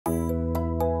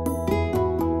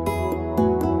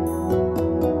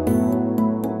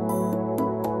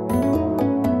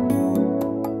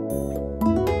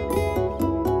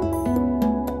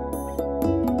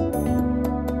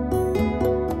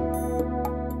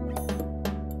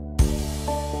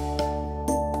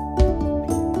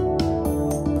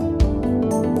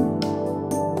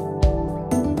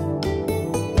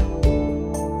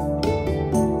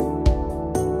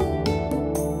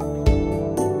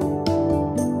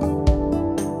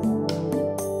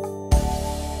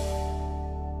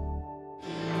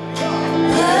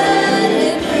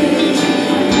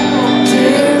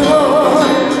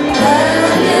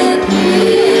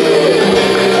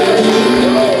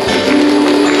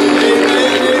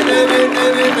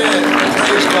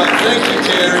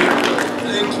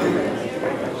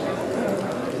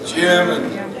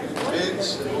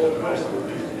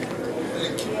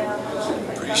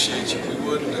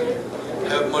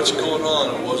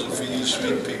girls and for you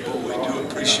sweet people. We do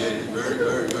appreciate it very,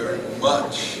 very, very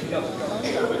much.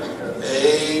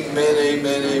 Amen,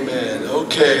 amen, amen.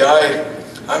 Okay,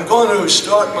 I'm going to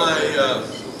start my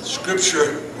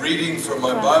scripture reading for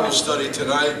my Bible study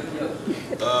tonight.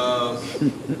 I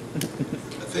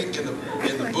think in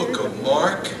the book of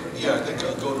Mark. Yeah, I think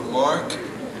I'll go to Mark.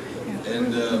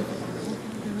 And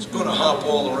it's going to hop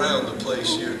all around the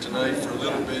place here tonight for a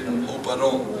little bit. Hope I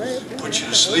don't put you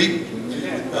to sleep.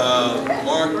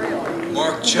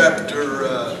 Mark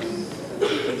chapter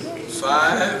 5,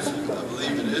 I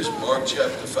believe it is. Mark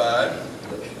chapter 5.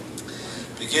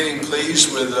 Beginning,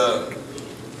 please, with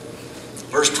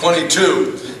verse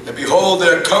 22. And behold,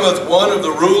 there cometh one of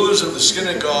the rulers of the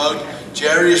synagogue,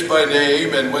 Jairus by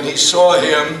name, and when he saw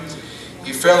him,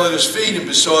 he fell at his feet and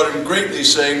besought him greatly,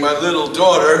 saying, My little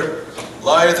daughter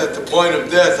lieth at the point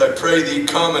of death. I pray thee,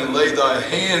 come and lay thy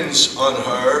hands on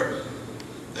her,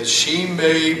 that she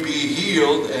may be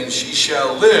healed, and she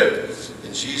shall live.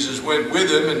 And Jesus went with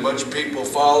him, and much people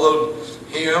followed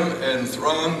him and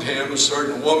thronged him. A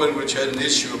certain woman which had an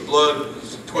issue of blood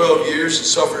 12 years, and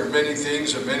suffered many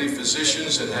things of many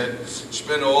physicians, and had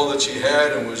spent all that she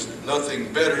had, and was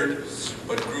nothing bettered,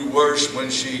 but grew worse, when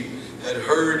she had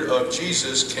heard of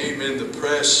Jesus, came in the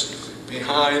press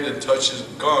behind and touched his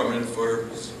garment, for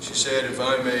she said, If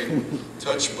I may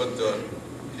touch but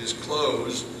his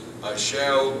clothes, I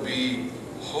shall be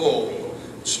whole.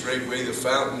 Straightway the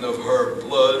fountain of her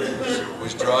blood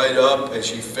was dried up, and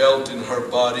she felt in her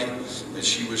body that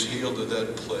she was healed of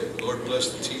that plague. Lord, bless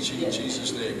the teaching in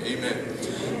Jesus' name. Amen.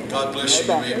 God bless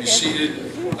you. You may be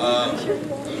seated.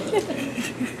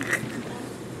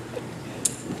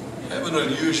 I have an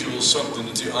unusual something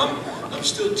to do. I'm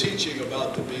still teaching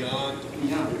about the beyond.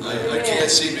 I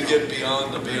can't seem to get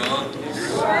beyond the beyond.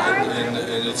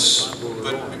 And it's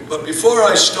but before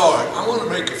I start, I want to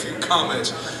make a few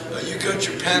comments. You got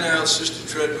your pen out, Sister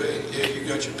Treadway? Yeah, you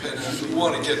got your pen out. You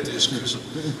want to get this, because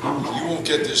you won't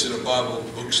get this in a Bible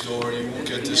bookstore. You won't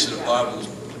get this in a Bible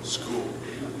school.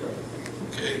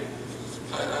 Okay?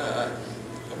 I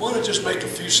want to just make a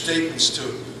few statements to,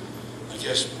 I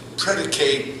guess,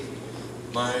 predicate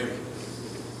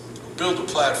build a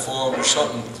platform or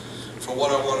something for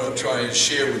what I want to try and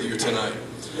share with you tonight.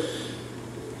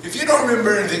 If you don't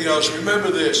remember anything else, remember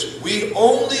this. We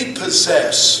only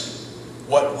possess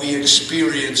what we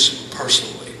experience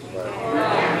personally.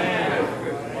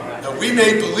 Now, we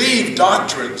may believe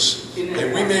doctrines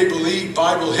and we may believe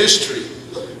Bible history,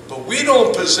 but we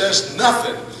don't possess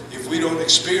nothing if we don't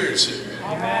experience it.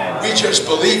 We just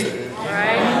believe it.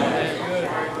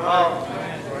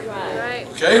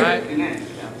 Okay?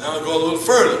 Now I'll go a little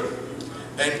further.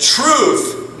 And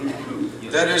truth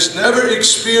that is never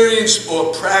experienced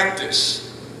or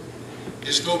practiced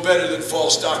is no better than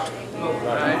false doctrine.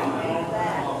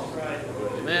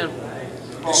 Amen.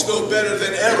 It's no better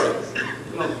than error.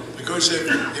 Because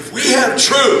if we have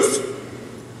truth,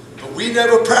 but we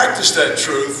never practice that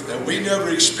truth, and we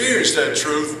never experience that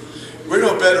truth, we're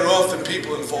no better off than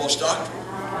people in false doctrine.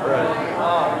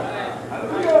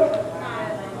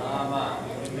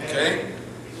 Okay?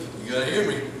 You gotta hear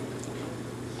me.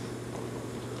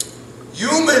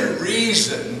 Human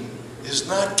reason is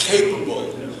not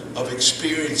capable of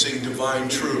experiencing divine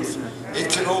truth. It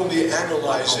can only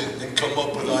analyze it and come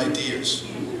up with ideas.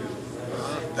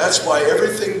 That's why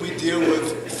everything we deal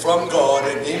with from God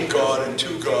and in God and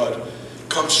to God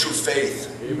comes through faith.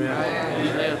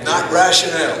 Amen. Not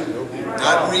rationale,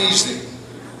 not reasoning,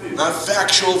 not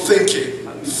factual thinking.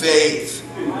 Faith.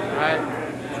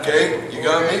 Okay? You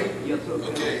got me?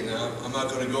 Okay, now I'm not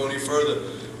going to go any further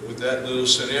with that little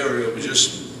scenario, but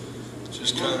just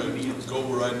kind of go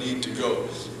where I need to go.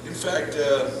 In fact,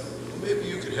 maybe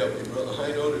you could help me, Brother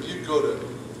Heinold. If you'd go to...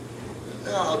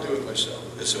 No, I'll do it myself.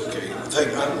 It's okay. I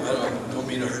don't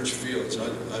mean to hurt your feelings.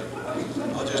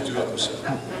 I'll just do it myself.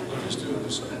 I'll just do it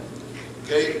myself.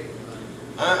 Okay?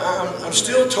 I'm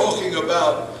still talking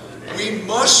about we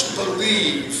must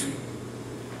believe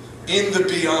in the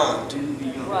beyond.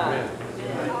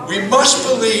 We must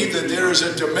believe that there is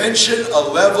a dimension, a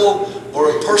level, or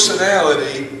a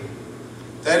personality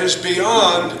that is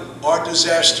beyond our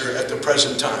disaster at the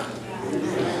present time.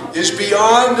 Is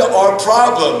beyond our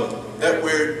problem that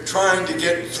we're trying to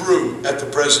get through at the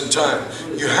present time.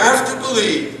 You have to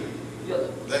believe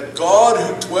that God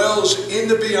who dwells in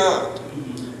the beyond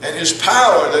and His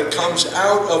power that comes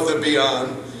out of the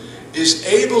beyond is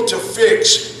able to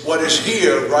fix what is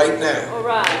here right now. All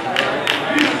right.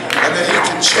 And that He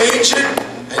can change it,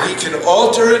 and He can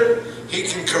alter it, He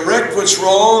can correct what's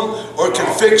wrong, or can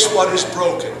fix what is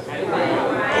broken.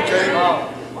 Okay?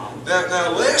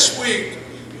 Now last week,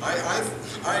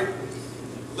 I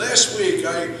Last week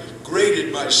I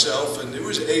graded myself and it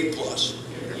was A+.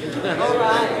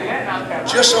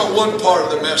 Just on one part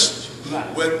of the message.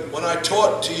 When I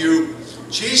taught to you,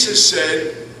 Jesus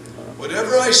said,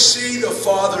 whatever I see the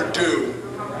Father do,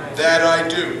 that I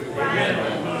do.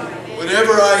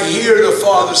 Whenever I hear the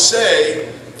Father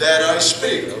say, that I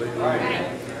speak.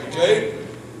 Okay?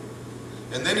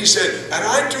 And then he said, and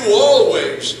I do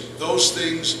always those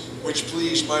things which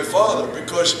please my Father,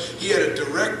 because he had a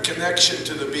direct connection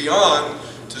to the beyond,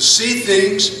 to see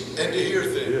things and to hear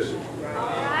things.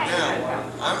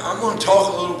 Now, I'm going to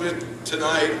talk a little bit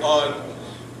tonight on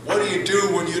what do you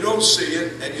do when you don't see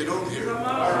it and you don't hear it.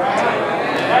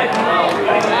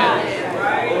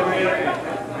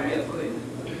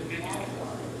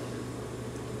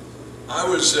 I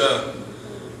was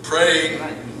praying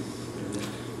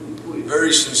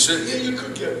very sincerely. Yeah, you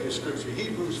could get me a scripture.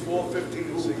 Hebrews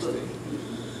 4:15-16.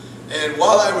 And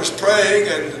while I was praying,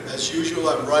 and as usual,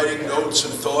 I'm writing notes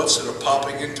and thoughts that are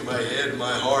popping into my head,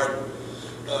 my heart.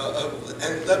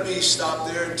 And let me stop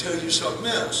there and tell you something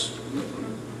else.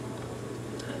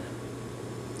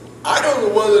 I don't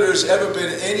know whether there's ever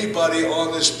been anybody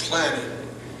on this planet,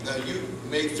 now you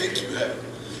may think you have,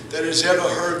 that has ever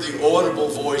heard the audible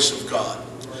voice of God.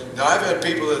 Now I've had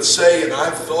people that say, and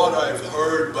I've thought I've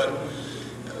heard, but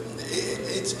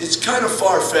it's kind of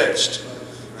far-fetched.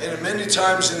 And many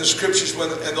times in the scriptures,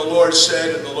 and the Lord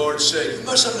said, you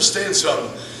must understand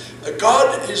something.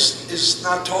 God is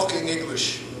not talking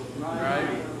English. Right.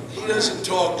 He doesn't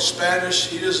talk Spanish.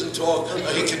 He doesn't talk.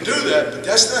 He can do that, but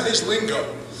that's not his lingo.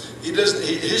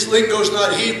 His lingo is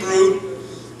not Hebrew.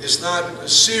 It's not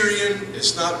Syrian.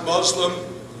 It's not Muslim.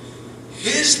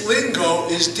 His lingo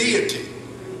is deity.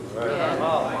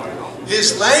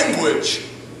 His language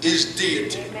is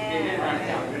deity.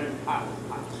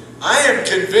 I am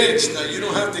convinced, now you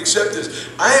don't have to accept this,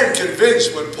 I am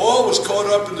convinced when Paul was caught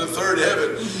up in the third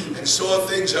heaven and saw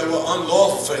things that were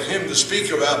unlawful for him to speak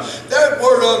about, that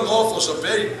word unlawful is a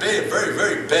very,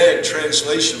 very bad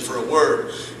translation for a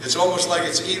word. It's almost like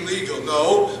it's illegal.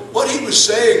 No, what he was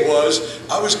saying was,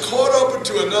 I was caught up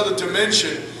into another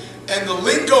dimension, and the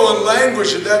lingo and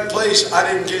language of that place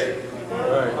I didn't get.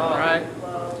 Right.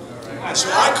 And so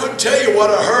I couldn't tell you what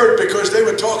I heard because they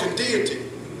were talking deity.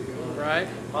 Right.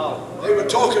 They were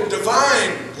talking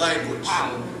divine language.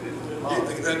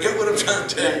 You get what I'm trying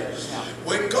to tell you?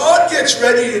 When God gets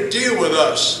ready to deal with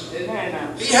us,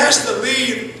 he has to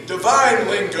leave divine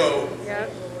lingo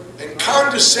and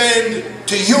condescend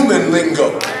to human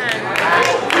lingo.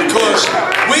 Because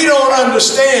we don't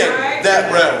understand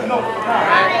that realm.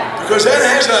 Because that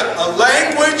has a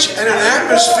language and an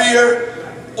atmosphere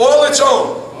all its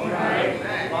own.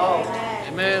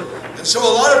 Amen. And so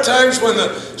a lot of times when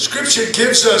the scripture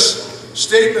gives us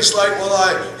statements like, well,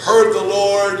 I heard the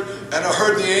Lord, and I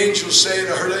heard the angels say, and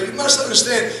I heard that, you must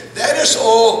understand, that is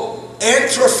all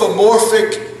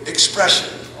anthropomorphic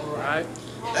expression.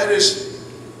 That is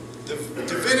the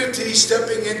divinity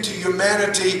stepping into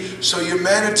humanity so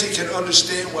humanity can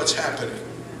understand what's happening.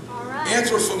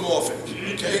 Anthropomorphic,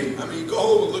 okay? I mean, go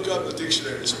home and look up the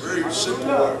dictionary. It's a very simple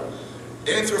word.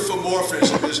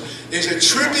 Anthropomorphism is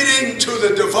attributing to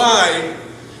the divine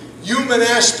human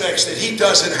aspects that he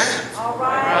doesn't have. All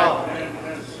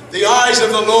right. The eyes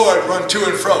of the Lord run to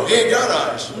and fro. He ain't got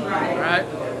eyes. Right.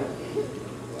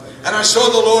 And I saw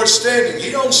the Lord standing.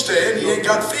 He don't stand. He ain't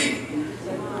got feet.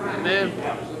 Amen.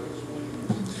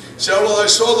 So, well, I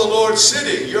saw the Lord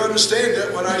sitting. You understand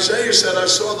that when Isaiah said, I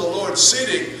saw the Lord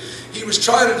sitting, he was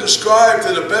trying to describe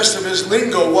to the best of his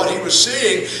lingo what he was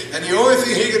seeing, and the only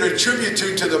thing he could attribute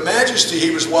to the majesty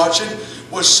he was watching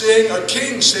was seeing a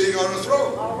king sitting on a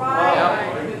throne. All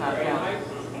right.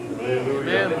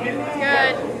 Amen.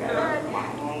 Good.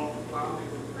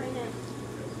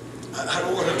 I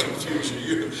don't want to confuse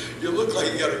you. You look like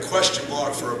you got a question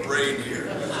mark for a brain here.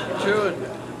 Sure.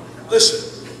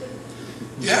 Listen,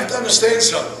 you have to understand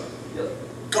something.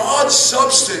 God's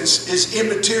substance is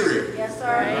immaterial. Yes,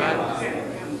 sir.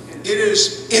 It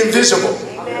is invisible.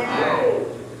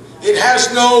 It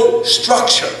has no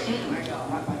structure.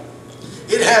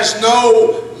 It has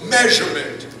no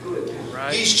measurement.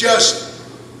 He's just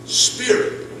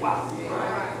spirit.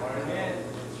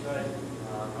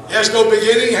 He has no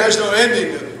beginning, has no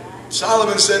ending.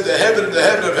 Solomon said the heaven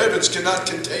of heavens cannot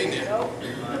contain him.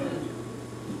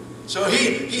 So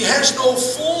he has no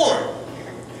form.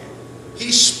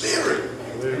 He's spirit.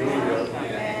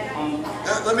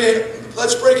 Now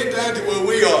let's break it down to where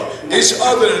we are. It's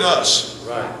other than us.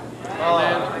 Right.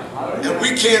 And we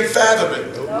can't fathom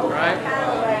it. Right.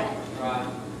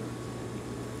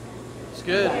 It's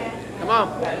good. Come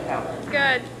on.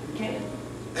 Good.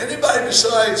 Anybody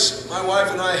besides my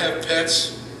wife and I have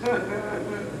pets?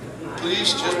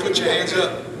 Please, just put your hands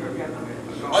up.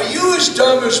 Are you as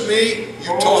dumb as me?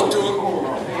 You talk to him?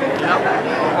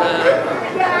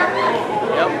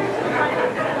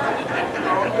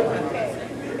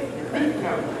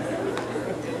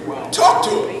 Talk to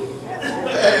him.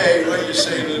 Hey, what are you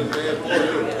saying, little man? Boy,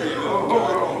 you're a pretty little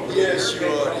guy. Yes, you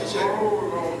are. He said,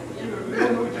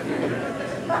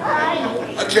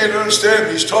 I can't understand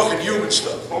him. He's talking human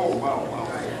stuff.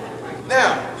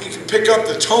 Now, he can pick up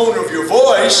the tone of your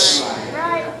voice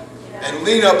and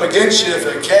lean up against you if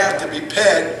a calf to be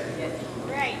pet.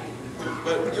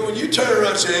 But when you turn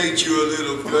around and say, ain't you a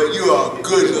little, you are a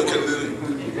good-looking little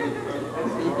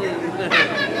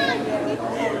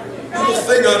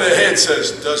thing on the head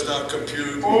says, does not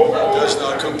compute, does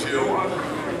not compute.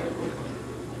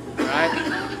 Right?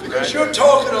 Because you're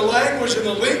talking a language and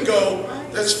a lingo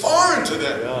that's foreign to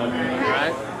them.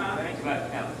 Right?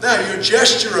 Now, your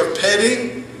gesture of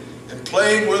petting and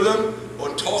playing with them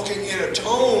or talking in a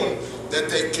tone that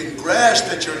they can grasp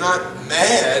that you're not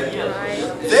mad,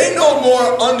 they no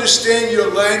more understand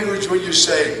your language when you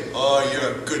say, oh,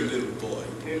 you're a good little boy.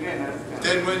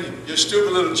 Then when you're a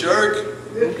stupid little jerk,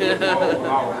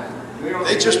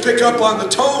 they just pick up on the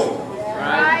tone.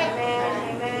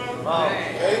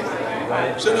 Okay?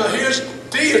 So now here's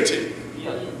deity.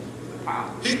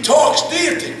 He talks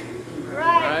deity.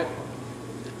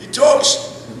 He talks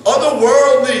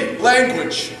otherworldly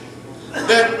language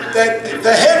that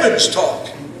the heavens talk.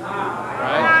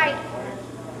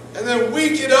 And then we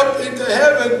get up into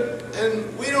heaven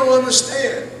and we don't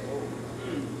understand.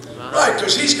 Right,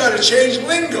 because he's got to change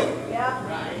lingo.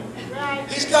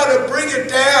 He's got to bring it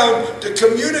down to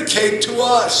communicate to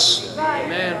us.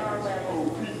 Amen.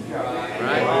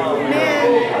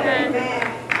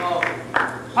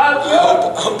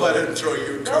 I hope I didn't throw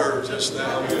you a curve just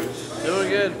now. Doing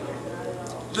good.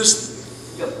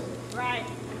 Listen.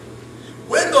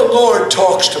 When the Lord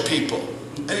talks to people,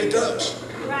 and He does,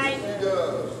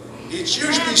 it's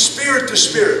usually spirit to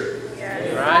spirit.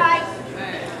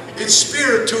 It's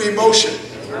spirit to emotion.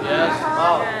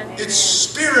 It's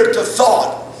spirit to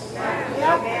thought.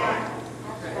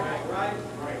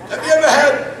 Have you ever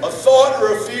had a thought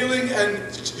or a feeling and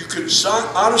you could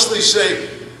honestly say,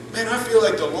 man, I feel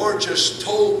like the Lord just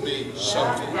told me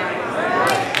something.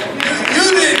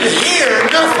 You didn't hear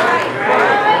nothing.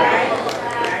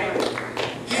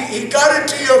 He got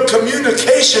into your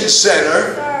communication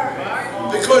center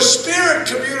because spirit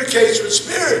communicates with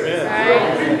spirit.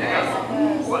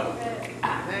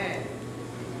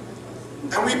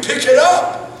 And we pick it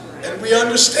up, and we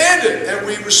understand it, and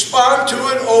we respond to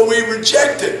it, or we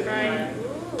reject it.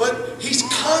 But He's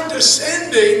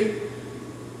condescending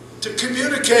to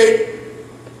communicate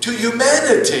to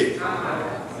humanity.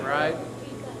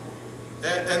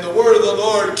 And the word of the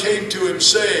Lord came to him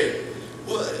saying,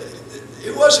 well,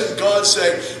 it wasn't God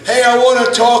saying, hey, I want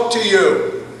to talk to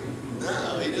you.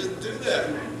 No, He doesn't do that.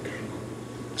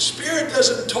 Spirit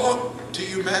doesn't talk to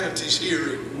humanity's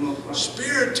hearing.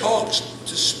 Spirit talks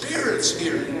to spirit's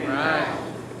hearing.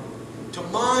 To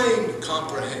mind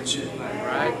comprehension.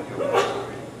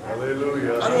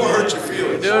 Hallelujah. I don't want to hurt your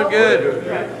feelings. You're doing good.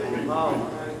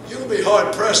 You'll be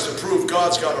hard pressed to prove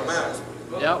God's got a mouth.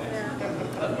 Yep.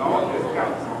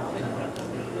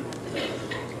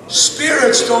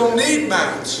 Spirits don't need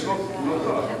mouths.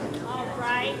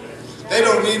 They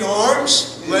don't need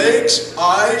arms, legs,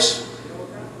 eyes.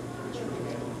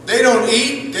 They don't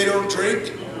eat, they don't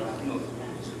drink.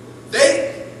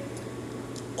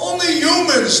 Only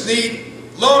humans need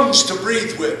lungs to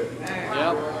breathe with.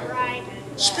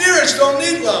 Spirits don't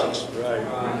need lungs.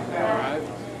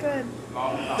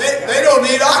 They don't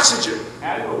need oxygen.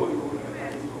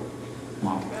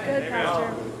 Good,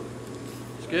 Pastor.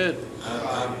 It's good.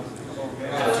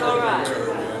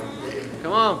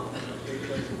 Come on.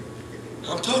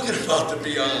 I'm talking about the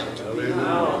beyond. I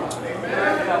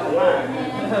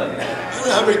don't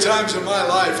know how many times in my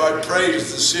life I prayed and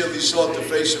sincerely sought the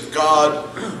face of God,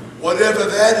 whatever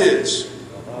that is.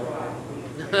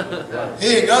 He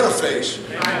ain't got a face.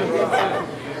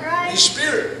 He's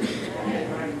spirit.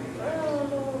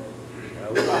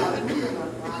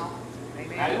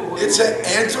 It's an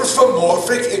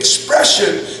anthropomorphic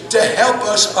expression to help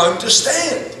us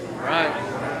understand.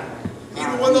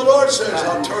 Even when the Lord says,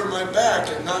 I'll turn my back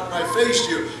and not my face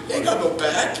to you, He ain't got no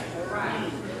back.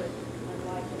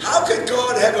 How could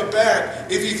God have a back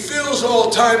if He fills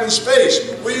all time and space?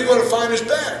 Where are you going to find His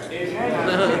back?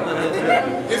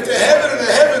 If the heaven and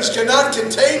the heavens cannot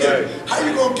contain Him, how are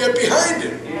you going to get behind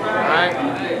Him?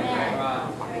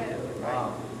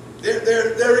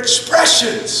 They're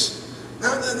expressions.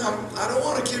 Now, I don't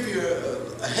want to give you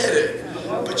a headache,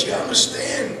 but you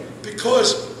understand,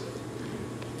 because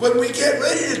when we get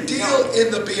ready to deal in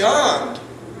the beyond,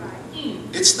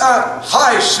 it's not,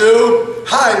 hi Sue,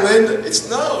 hi Linda. It's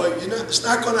no, it's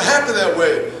not going to happen that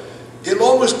way. It'll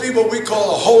almost be what we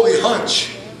call a holy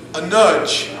hunch, a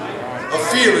nudge, a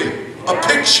feeling, a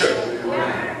picture,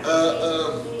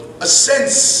 a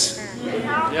sense.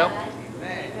 Yep.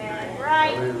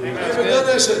 Right. Ever done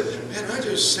that? Said, man, I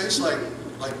just sense like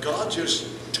God just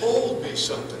told me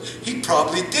something. He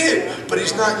probably did, but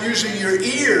He's not using your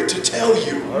ear to tell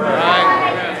you.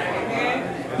 Right.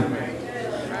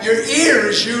 Your ear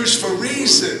is used for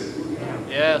reason.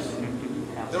 Yes.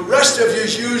 The rest of you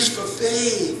is used for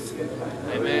faith.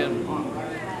 Amen.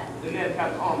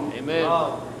 Amen.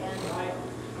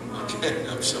 Okay,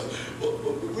 I'm so.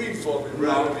 Read for me,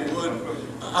 Brad, if you would.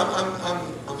 I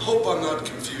hope I'm not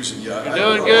confusing you. You're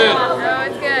doing good. No,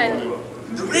 it's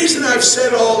good. The reason I've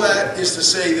said all that is to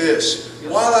say this.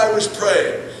 While I was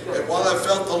praying, and while I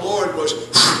felt the Lord was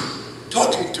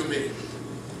talking to me,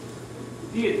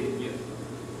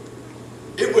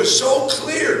 it was so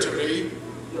clear to me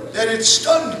that it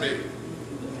stunned me.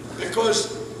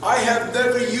 Because I have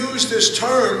never used this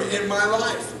term in my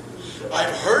life.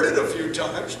 I've heard it a few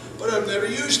times, but I've never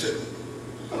used it.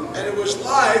 And it was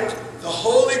like the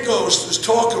Holy Ghost was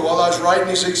talking while I was writing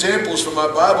these examples for my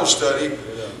Bible study.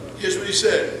 Here's what He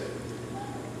said.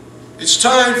 It's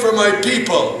time for my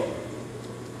people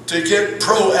to get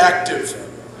proactive.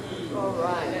 All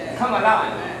right. Come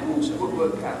alive.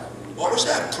 What was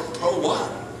that? Pro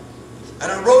what?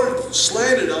 And I wrote it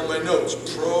slanted on my notes.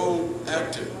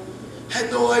 Proactive. Had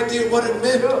no idea what it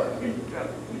meant.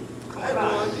 I had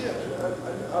no idea.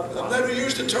 I've never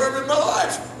used the term in my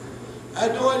life. I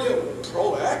had no idea.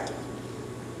 Proactive.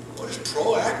 What is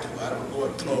proactive? I don't know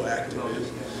what proactive is.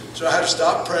 So I had to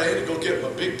stop praying and go get my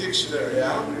big dictionary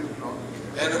out.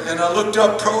 And I looked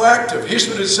up proactive. Here's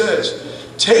what it says.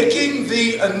 Taking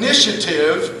the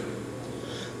initiative,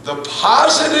 the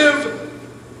positive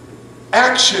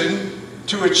action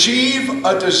to achieve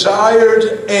a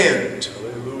desired end.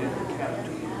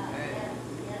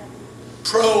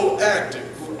 Proactive.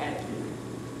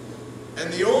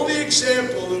 And the only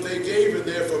example that they gave in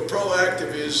there for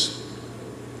proactive is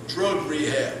drug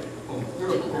rehab.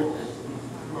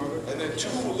 And then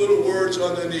two little words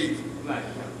underneath.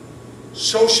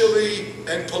 Socially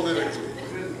and politically.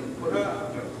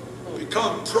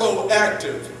 Become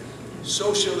proactive.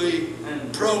 Socially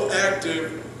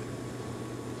proactive.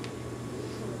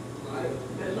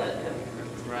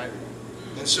 Right.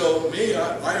 And so me,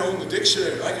 I own the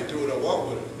dictionary. I can do what I want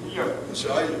with it.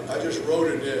 So I just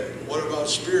wrote in there, what about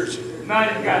spiritually? All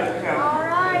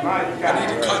right. I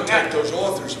need to contact those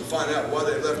authors and find out why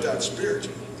they left out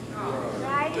spiritual.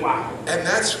 Right. And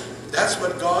that's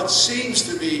what God seems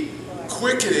to be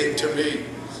quickening to me.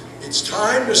 It's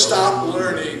time to stop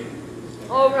learning.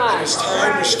 All And right. it's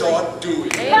time to start doing.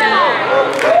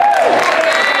 Now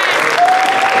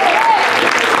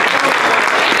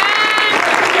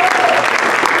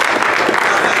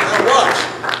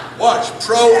watch,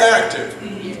 proactive.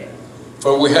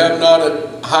 For we have not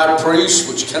a high priest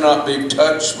which cannot be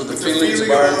touched with the feelings of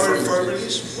our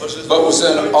infirmities, but was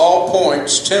in all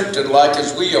points tempted like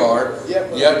as we are,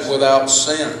 yet without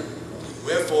sin.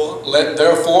 Wherefore,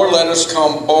 Therefore let us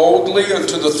come boldly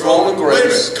unto the throne of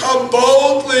grace, come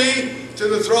boldly to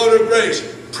the throne of grace.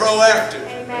 Proactive.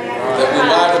 that we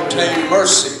might obtain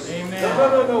mercy.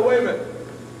 No, wait a minute.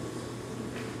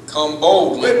 Come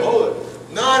boldly. Wait, hold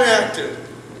it. Non-active.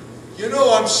 You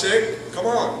know I'm sick. Come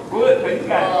on. Good, but you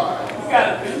got it.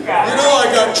 You know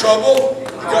I got trouble.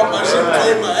 You got my zip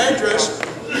code, my address.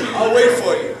 I'll wait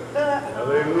for you.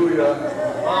 Hallelujah.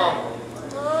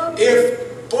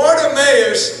 If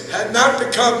Bartimaeus had not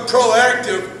become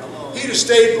proactive, he'd have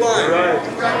stayed blind.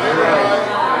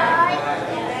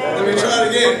 Let me try it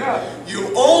again.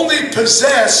 You only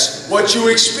possess what you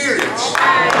experience.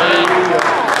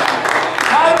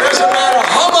 It doesn't matter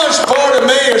how much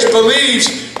Bartimaeus believes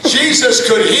Jesus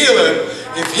could heal him.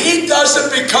 If he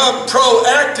doesn't become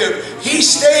proactive, he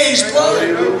stays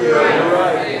blind.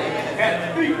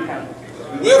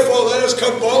 Wherefore, let us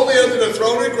come boldly unto the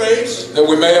throne of grace, That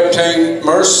we may obtain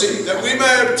mercy that we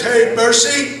may obtain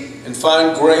mercy and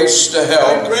find grace to and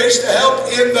help grace to help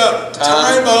in the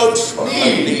time of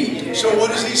need. So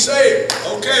what does he say?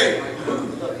 Okay,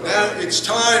 now it's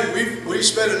time. We've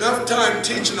spent enough time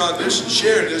teaching on this and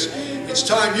sharing this. It's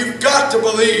time. You've got to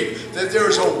believe that there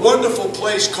is a wonderful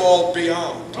place called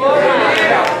beyond. And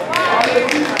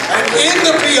in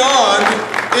the beyond,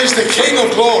 is the King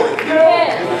of glory.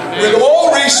 With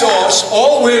all resource,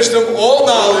 all wisdom, all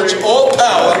knowledge, all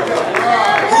power,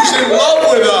 who's in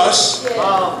love with us,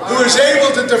 who is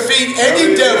able to defeat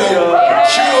any devil,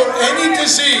 cure any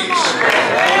disease,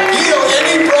 heal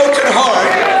any broken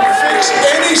heart, fix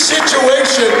any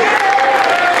situation.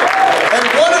 And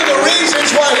one of the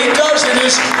reasons why he does it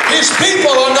is his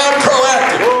people are not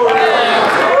proactive.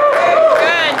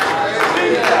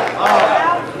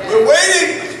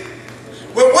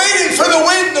 We're waiting for the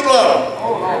wind to blow.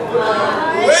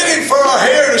 We're waiting for our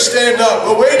hair to stand up.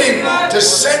 We're waiting to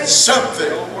sense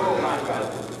something.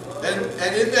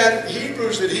 And in that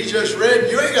Hebrews that he just read,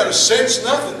 you ain't got to sense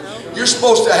nothing. You're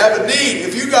supposed to have a need.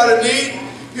 If you got a need,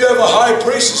 you have a high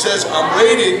priest that says, I'm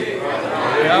waiting.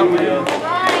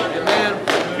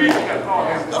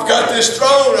 I've got this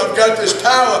throne, I've got this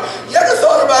power. You ever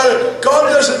thought about it? God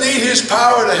doesn't need his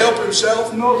power to help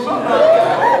himself.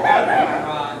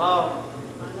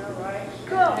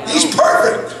 He's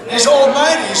perfect. He's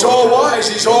almighty. He's all wise.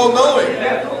 He's all knowing.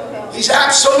 He's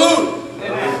absolute.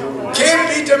 Can't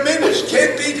be diminished.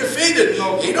 Can't be defeated.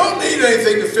 He don't need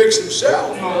anything to fix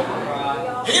himself.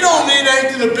 He don't need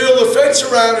anything to build a fence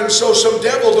around him so some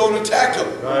devil don't attack him.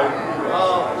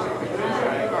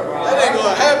 That ain't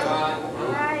going to happen.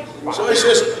 So he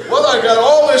says, well, I got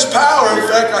all this power. In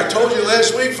fact, I told you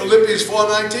last week, Philippians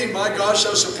 4:19, my God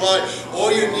shall supply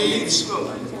all your needs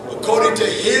according to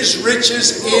his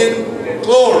riches in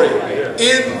glory,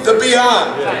 in the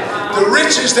beyond. The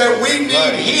riches that we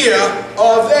need here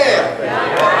are there.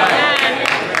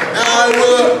 Now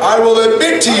I will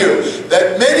admit to you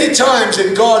that many times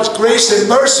in God's grace and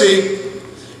mercy,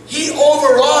 he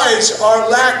overrides our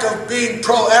lack of being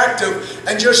proactive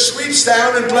and just sweeps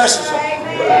down and blesses us.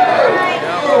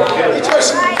 He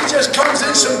just comes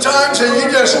in sometimes and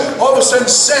you just all of a sudden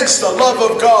sense the love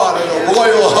of God and a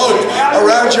royal hug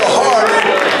around your heart and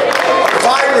a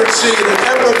vibrancy and an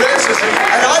effervescence.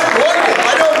 And I wonder,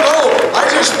 I don't know, I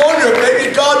just wonder if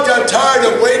maybe God got tired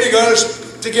of waiting on us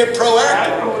to get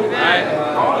proactive.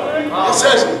 It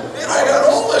says, man, I got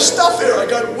all this stuff here. I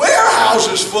got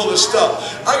warehouses full of stuff.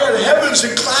 I got heavens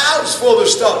and clouds full of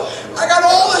stuff. I got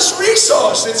all this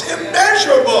resource. It's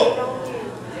immeasurable.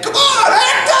 Come on,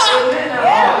 act up!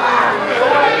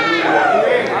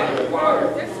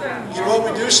 You know what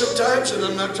we do sometimes, and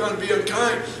I'm not trying to be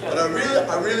unkind, but I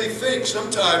really think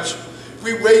sometimes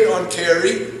we wait on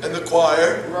Carrie and the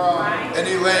choir and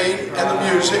Elaine and the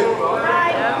music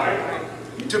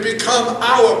to become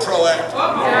our proactive.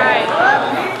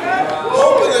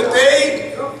 Hoping that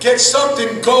they get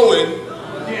something going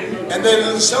and then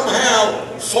it'll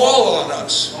somehow fall on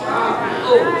us.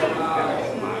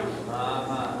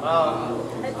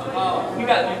 You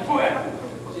got to be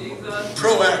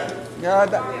proactive.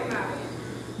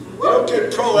 You don't get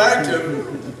proactive,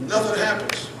 nothing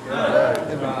happens.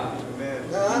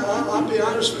 Now, I'll be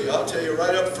honest with you. I'll tell you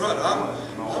right up front.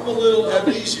 I'm a little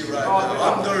uneasy right now.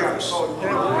 I'm nervous. I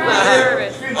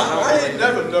ain't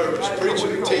never nervous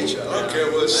preaching and teaching. I don't care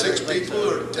whether it's 6 people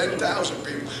or 10,000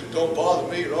 people. Don't bother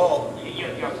me at all.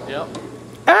 Yep.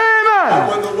 Amen. But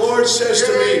when the Lord says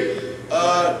to me,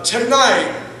 tonight,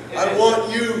 I want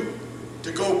you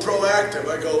to go proactive,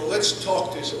 I go, let's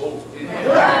talk this over.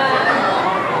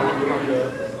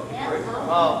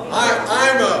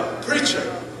 I'm a preacher.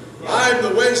 I'm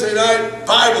the Wednesday night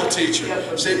Bible teacher.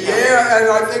 I said, yeah, and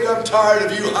I think I'm tired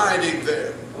of you hiding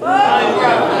there.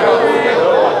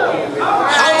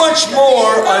 How much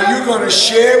more are you going to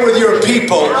share with your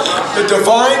people the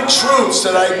divine truths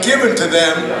that I've given to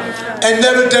them and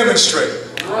never demonstrate?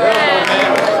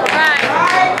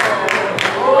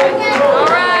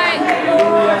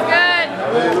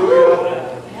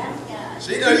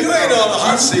 See, now you ain't on the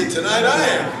hot seat tonight, I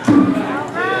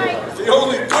am. The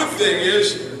only good thing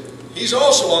is, he's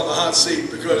also on the hot seat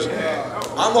because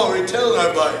I'm already telling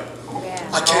everybody,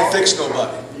 I can't fix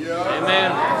nobody.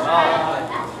 Amen.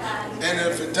 And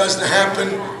if it doesn't happen,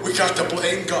 we got to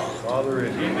blame God.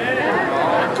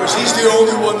 Because he's the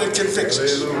only one that can fix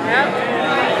us. He's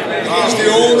the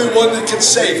only one that can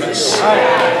save us.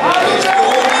 He's the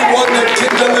only one that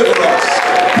can deliver us.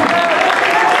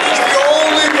 He's the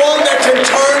only one that can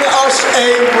turn us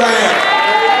around.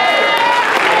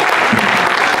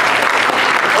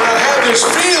 But I have this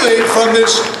feeling from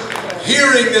this,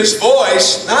 hearing this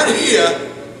voice, not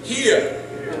here.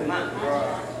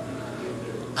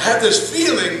 I have this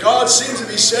feeling God seems to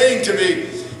be saying to me,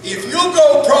 if you'll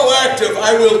go proactive,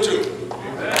 I will too.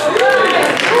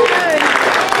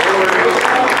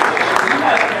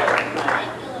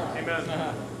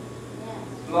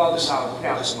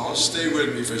 Listen, stay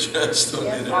with me for just a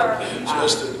minute.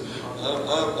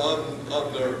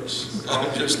 I'm nervous.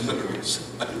 I'm just nervous.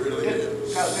 I really am.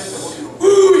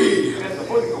 Woo-wee.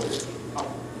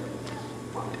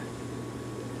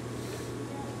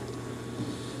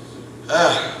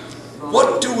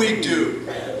 What do we do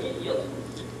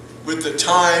with the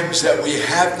times that we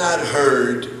have not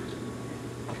heard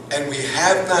and we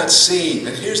have not seen?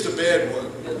 And here's the bad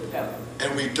one.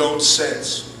 And we don't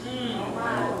sense. All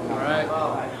right.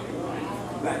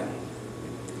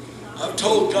 I've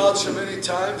told God so many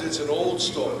times, it's an old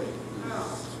story.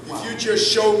 If you just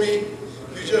show me,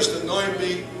 you just anoint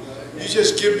me, you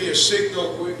just give me a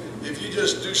signal, if you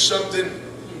just do something,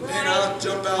 man, I'll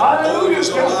jump out bold as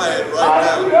a lion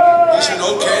right now. He said,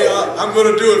 okay, I'm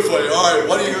going to do it for you. All right,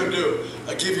 what are you going to do?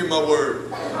 I give you my word.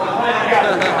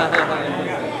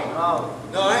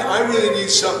 No, I really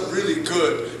need something really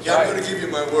good. Yeah, I'm going to give you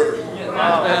my word.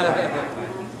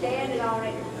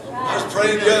 I was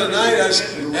praying the other night, I was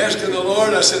asking the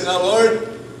Lord, I said, now Lord,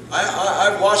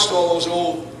 I've watched all those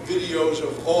old videos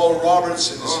of Oral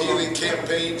Roberts and his healing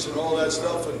campaigns and all that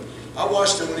stuff, and I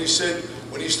watched him when he said,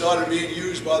 when he started being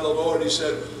used by the Lord, he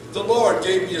said, the Lord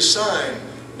gave me a sign.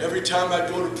 Every time I'd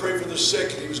go to pray for the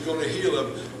sick and he was going to heal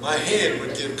them, my hand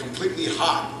would get completely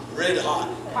hot, red hot.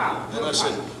 And I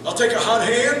said, I'll take a hot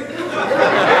hand.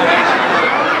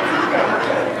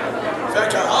 In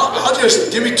fact, I'll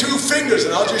just, give me 2 fingers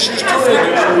and I'll just use 2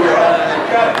 fingers.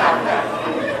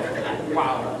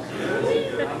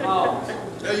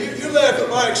 Now you laugh at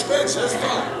my expense, that's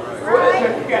fine. I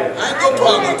ain't no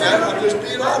problem with that, I'm just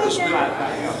being honest with you.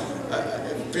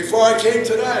 Before I came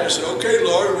tonight, I said, okay,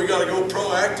 Lord, we got to go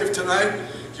proactive tonight.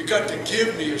 You got to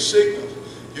give me a signal.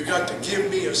 You got to give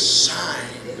me a sign.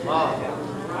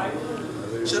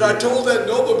 He said, I told that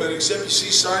nobleman, except you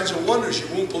see signs and wonders, you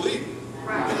won't believe.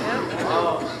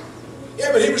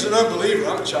 Yeah, but he was an unbeliever.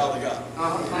 I'm a child of God.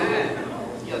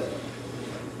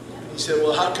 He said,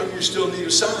 well, how come you still need a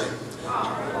sign?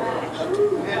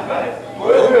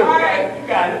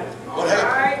 What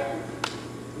happened?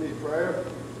 Need prayer.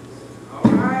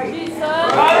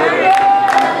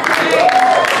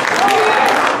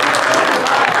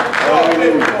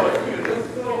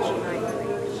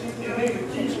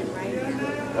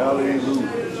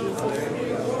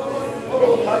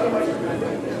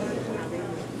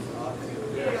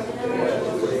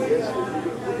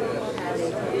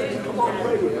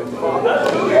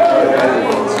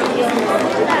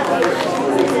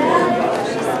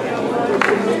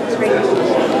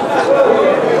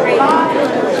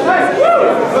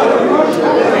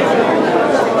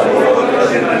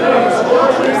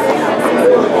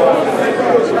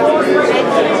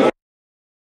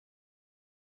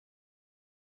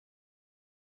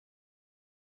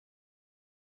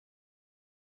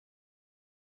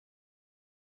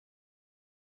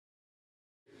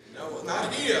 No,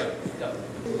 not here.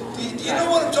 Do you know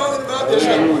what I'm talking about? You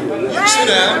sit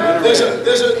down. There's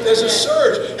a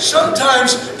surge.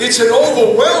 Sometimes it's an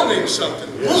overwhelming something.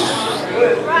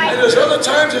 And there's other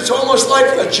times it's almost like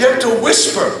a gentle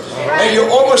whisper. And you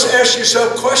almost ask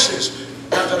yourself questions.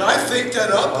 Now, did I think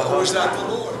that up, or was that the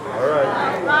Lord?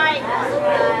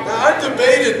 Now, I've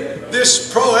debated this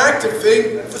proactive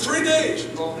thing for 3 days.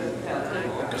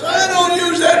 Because I don't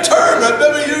use that term. I've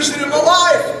never used it in my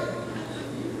life.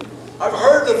 I've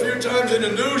heard a few times in the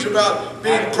news about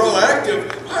being proactive.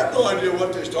 I have no idea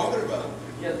what they're talking about.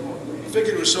 I think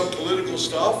it was some political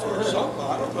stuff or something.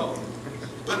 I don't know.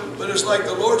 But it's like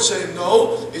the Lord saying,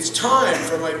 no, it's time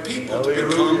for my people to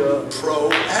become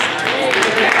proactive.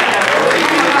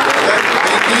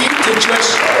 They need to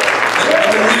just, let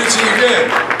me read it to you again.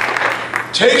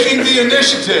 Taking the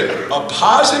initiative, a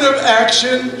positive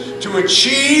action to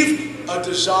achieve a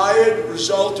desired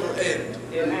result or end.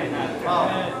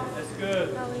 That's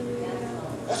good.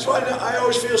 That's why I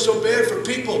always feel so bad for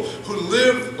people who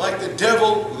live like the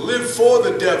devil, live for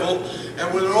the devil,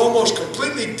 and when they're almost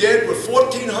completely dead with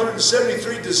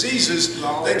 1,473 diseases,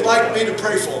 they'd like me to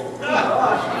pray for them.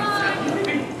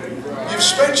 You've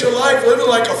spent your life living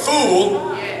like a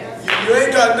fool, you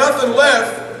ain't got nothing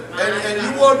left, and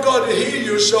you want God to heal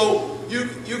you, so you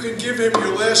can give Him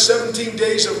your last 17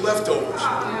 days of leftovers.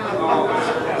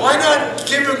 Why not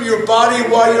give Him your body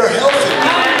while you're healthy?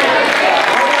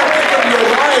 Your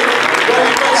life while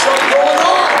you got something going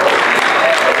on.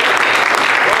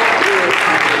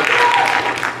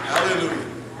 Hallelujah.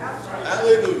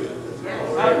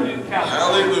 Hallelujah.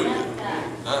 Hallelujah.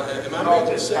 Am I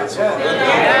making sense?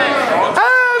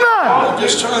 I'm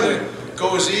just trying to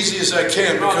go as easy as I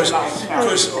can because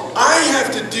I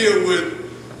have to deal with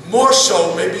more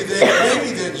so maybe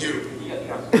than you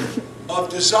of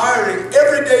desiring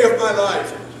every day of my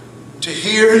life to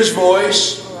hear His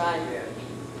voice.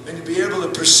 and to be able to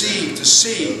perceive, to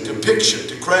see, to picture,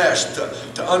 to grasp,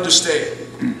 to understand.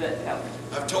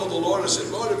 I've told the Lord, I said,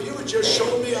 Lord, if you would just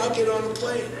show me, I'll get on a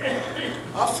plane.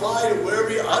 I'll fly to wherever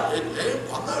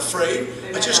I'm not afraid.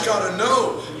 I just got to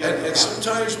know. And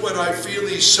sometimes when I feel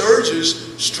these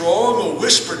surges, strong or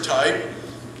whisper type,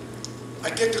 I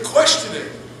get to question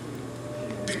it.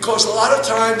 Because a lot of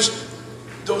times,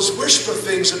 those whisper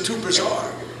things are too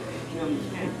bizarre.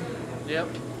 Yep.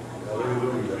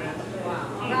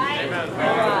 Right? Amen.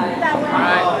 That way.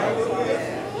 Right.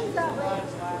 That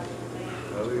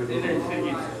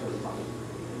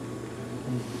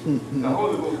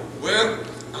way. Well,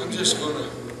 I'm just going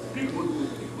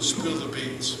to spill the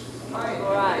beans. All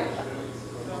right.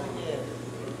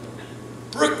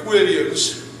 Brooke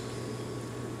Williams,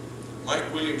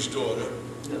 Mike Williams' daughter,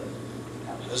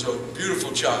 has a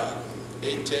beautiful child,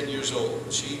 8, 10 years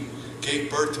old. She gave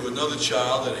birth to another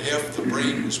child and half the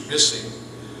brain was missing.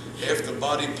 Half the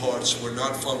body parts were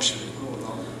not functioning.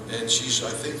 And she's,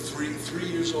 I think, three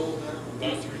years old now,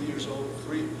 about 3 years old.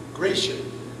 Gracia,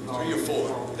 3 or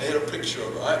 4. They had a picture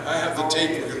of her. I have the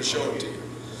tape, we're going to show it to you.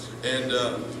 And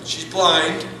she's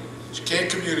blind, she can't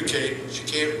communicate, she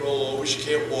can't roll over, she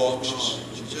can't walk, she's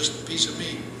just a piece of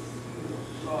meat.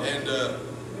 And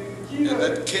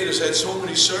that kid has had so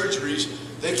many surgeries,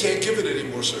 they can't give it any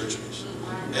more surgeries.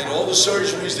 And all the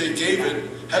surgeries they gave it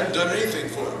hadn't done anything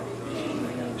for her.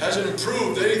 Hasn't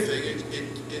improved anything.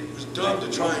 It was done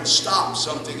to try and stop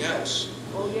something else.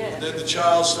 And then the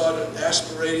child started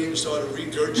aspirating, started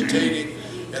regurgitating,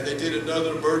 and they did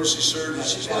another emergency surgery.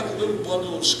 She's like a little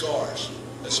bundle of scars.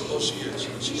 That's all she is.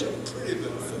 She's a pretty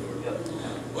little thing.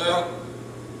 Well,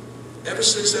 ever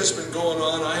since that's been going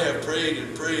on, I have prayed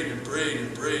and prayed and prayed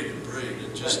and prayed and prayed.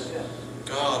 And just,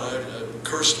 God, I've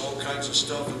cursed all kinds of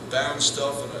stuff and bound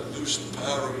stuff, and I loosed the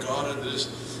power of God in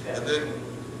this. And then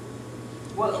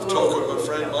I've talked with my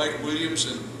friend Mike Williams,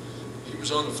 and he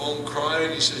was on the phone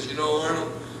crying. He says, you know,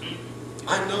 Arnold,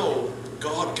 I know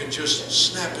God can just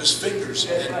snap his fingers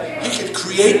and he can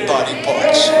create body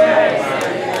parts.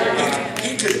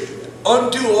 He could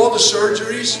undo all the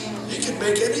surgeries. He can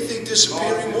make anything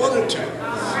disappear he wanted to.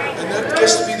 And that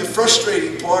gets to be the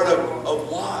frustrating part of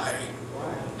why.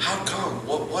 How come?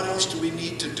 What else do we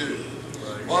need to do?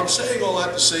 Well, I'm saying all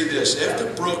that to say this. After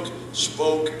Brooke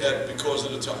spoke at Because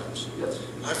of the Times,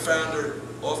 I found her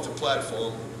off the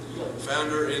platform,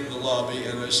 found her in the lobby,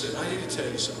 and I said, I need to tell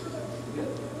you something.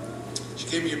 She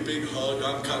gave me a big hug.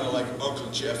 I'm kind of like Uncle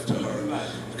Jeff to her,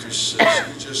 because she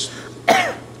was just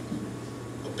a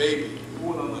baby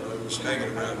when I was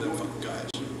hanging around them fucking guys.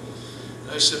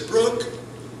 And I said, Brooke,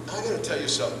 I got to tell you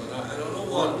something. And I don't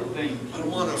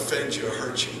want to offend you or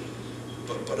hurt you,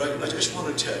 but I just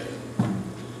want to tell you.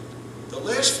 The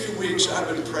last few weeks I've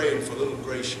been praying for little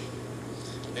Gracia,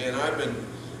 and I've been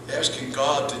asking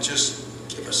God to just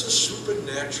give us a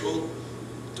supernatural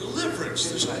deliverance.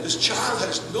 This child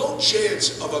has no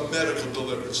chance of a medical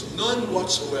deliverance, none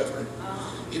whatsoever.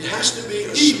 It has to be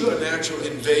a supernatural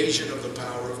invasion of the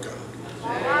power of God.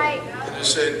 And I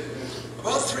said,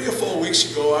 about 3 or 4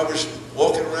 weeks ago, I was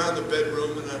walking around the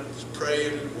bedroom and I was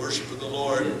praying and worshiping the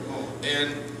Lord,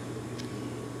 and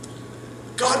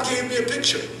God gave me a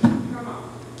picture.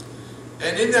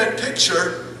 And in that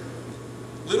picture,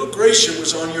 little Gracia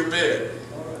was on your bed.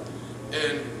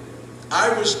 And I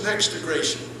was next to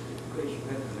Gracia.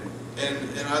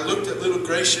 And I looked at little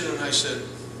Gracia and I said,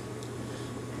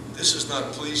 this is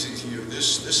not pleasing to you.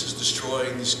 This is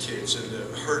destroying these kids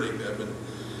and hurting them.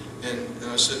 And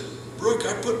I said, Brooke,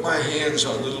 I put my hands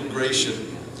on little Gracia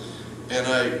and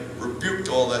I rebuked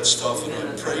all that stuff and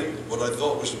I prayed what I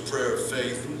thought was a prayer of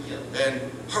faith. And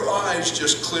her eyes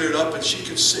just cleared up and she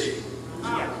could see.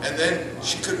 And then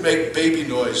she could make baby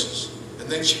noises. And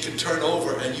then she could turn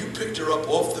over, and you picked her up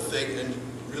off the thing and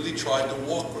really tried to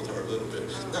walk with her a little bit.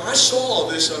 Now, I saw all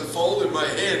this unfold in my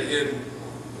head in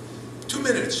 2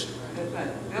 minutes.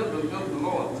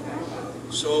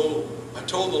 So I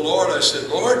told the Lord, I said,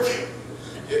 Lord,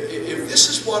 if this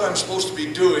is what I'm supposed to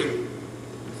be doing,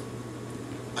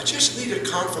 I just need a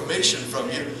confirmation from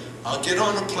you. I'll get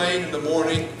on a plane in the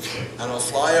morning, and I'll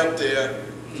fly up there,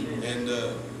 and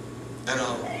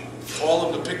I'll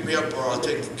call them to pick me up, or I'll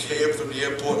take a cab from the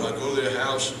airport and I'll go to their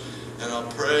house and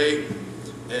I'll pray,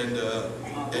 and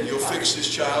you'll fix this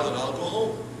child and I'll go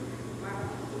home.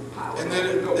 And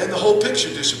then the whole picture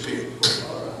disappeared.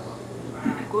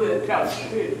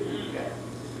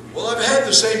 Well, I've had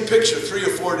the same picture 3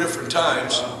 or 4 different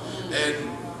times, and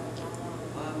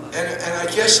I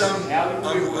guess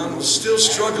I'm still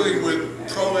struggling with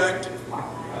proactive.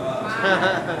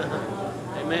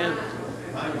 Amen.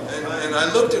 And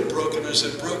I looked at Brooke and I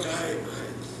said, Brooke,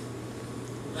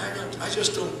 I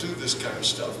just don't do this kind of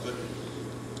stuff, but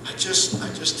I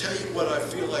just tell you what I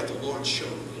feel like the Lord showed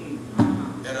me.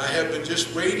 And I have been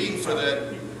just waiting for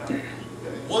that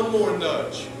one more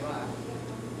nudge.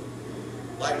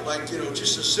 Like, you know,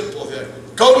 just a simple hit.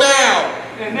 Go now!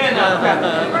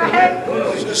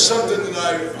 It's just something that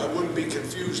I wouldn't be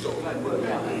confused over.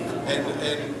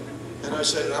 And I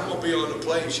said, I'm going to be on the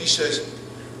plane. She says,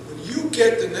 when you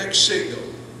get the next signal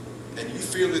and you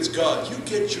feel it's God, you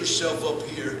get yourself up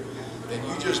here and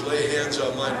you just lay hands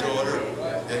on my daughter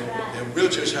and we'll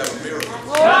just have a miracle.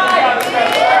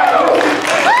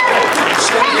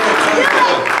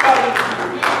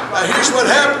 Now here's what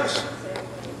happens.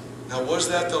 Now was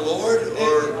that the Lord,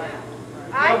 or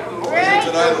was it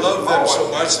that I love them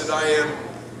so much that I am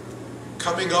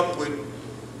coming up with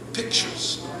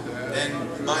pictures and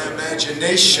my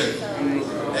imagination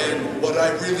and what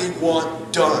I really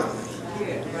want done?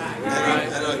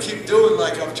 And I keep doing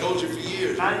like I've told you for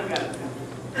years.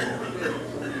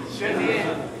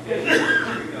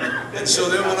 And so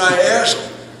then when I ask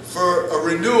for a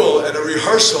renewal and a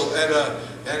rehearsal and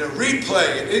a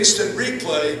replay, an instant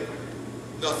replay,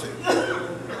 nothing.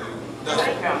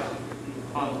 Nothing.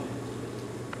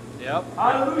 Yep.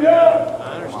 Hallelujah. I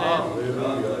understand.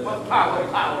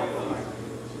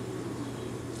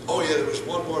 Oh yeah, there was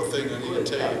one more thing I need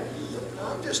to tell you.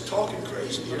 I'm just talking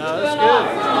crazy here. No, that's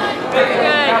good. Very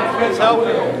good. It's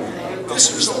helping.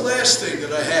 This was the last thing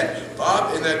that I had.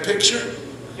 Bob, in that picture,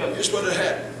 here's what I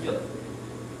had.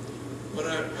 When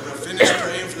I finished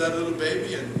praying for that little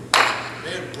baby, and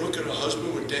man, Brooke and her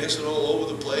husband were dancing all over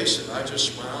the place, and I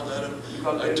just smiled at them.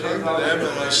 I turned to them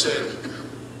and I said,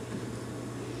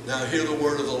 now hear the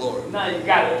word of the Lord. Now you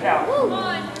got to tell.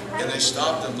 And they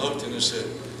stopped and looked and they said,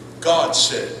 God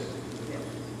said,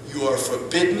 you are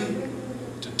forbidden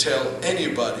to tell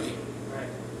anybody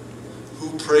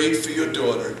who prayed for your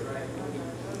daughter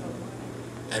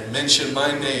and mention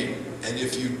my name. And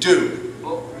if you do,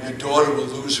 your daughter will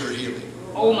lose her healing.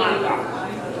 Oh my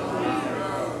God.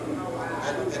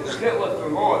 That was the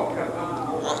Lord.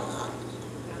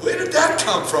 Where did that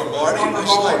come from, Marty?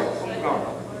 It's like,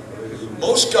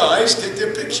 most guys get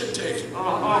their picture taken.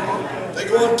 They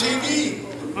go on TV.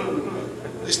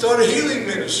 They start a healing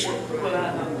ministry.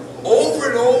 Over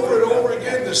and over and over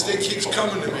again, this thing keeps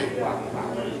coming to me.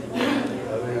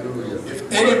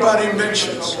 If anybody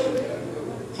mentions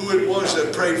who it was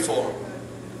that prayed for him,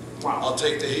 I'll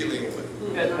take the healing away.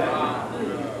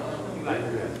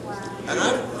 And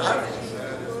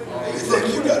you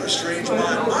think you got a strange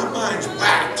mind. My mind's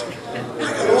whacked.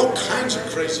 I got all kinds of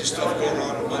crazy stuff going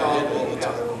on in my head all the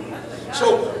time.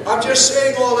 So I'm just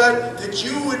saying all that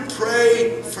you would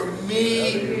pray for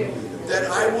me, that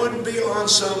I wouldn't be on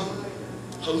some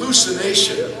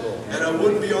hallucination, and I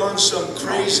wouldn't be on some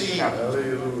crazy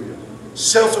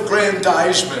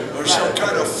self-aggrandizement or some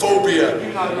kind of phobia,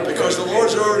 because the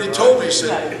Lord's already told me, he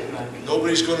said,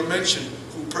 nobody's going to mention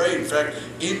who prayed. In fact,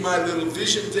 in my little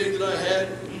vision thing that I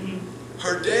had,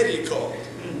 her daddy called,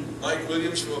 Mike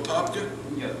Williams from Apopka,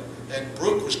 and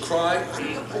Brooke was crying.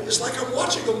 It's like I'm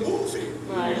watching a movie.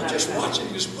 I'm just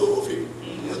watching this movie.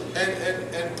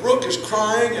 And Brooke is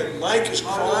crying, and Mike is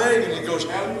crying, and he goes,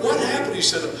 what happened? He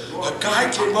said, a guy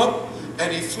came up,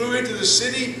 and he flew into the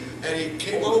city, and he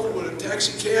came over with a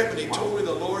taxi cab, and he told me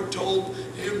the Lord told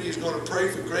him he was going to pray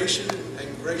for Gratian,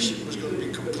 and Gratian was going to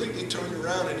be completely turned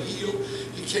around and healed.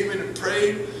 He came in and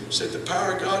prayed, said the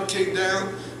power of God came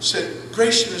down, said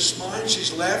Gratian is smiling,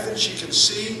 she's laughing, she can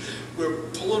see, we're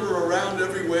pulling her around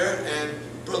everywhere, and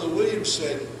Brother William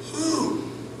said, who?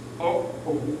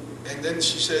 And then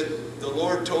she said, the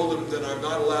Lord told him that I'm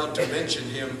not allowed to mention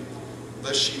him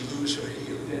lest she lose her healing.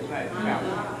 Now,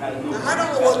 I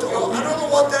don't know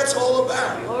what that's all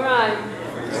about. All right.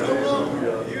 I don't know.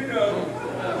 You know.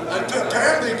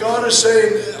 Apparently God is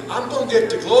saying, I'm going to get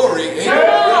the glory. Ain't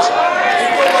nobody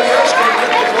else going to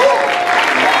get the glory.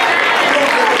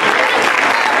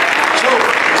 So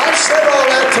I've said all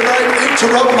that tonight,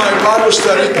 interrupt my Bible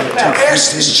study, to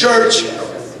ask this church,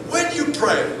 when you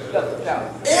pray,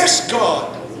 ask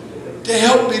God to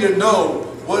help me to know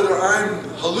whether I'm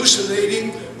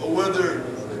hallucinating or whether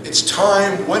it's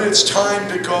time, when it's time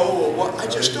to go, or what. I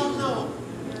just don't know.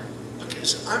 Okay,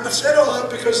 so I've said all that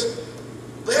because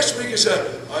last week I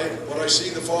said, what I see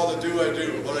the Father do, I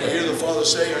do. What I hear the Father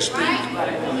say, I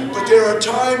speak. But there are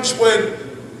times when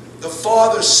the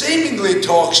Father seemingly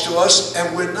talks to us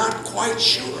and we're not quite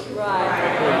sure.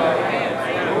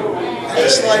 And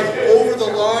it's like over the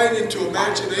line into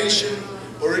imagination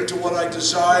or into what I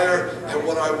desire and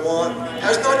what I want.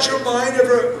 Has not your mind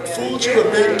ever fooled you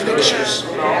and made pictures?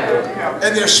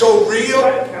 And they're so real.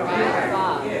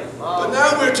 But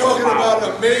now we're talking about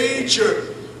a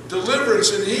major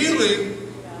deliverance and healing.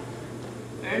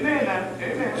 Amen.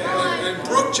 Amen. And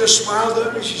Brooke just smiled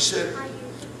at me. She said,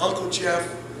 Uncle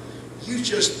Jeff, you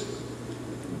just,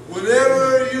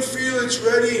 whenever you feel it's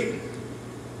ready,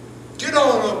 get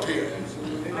on up here.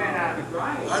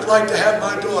 I'd like to have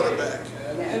my daughter back.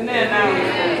 Amen.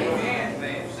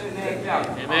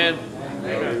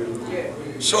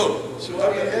 So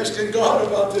I've been asking God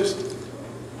about this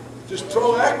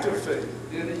proactive thing.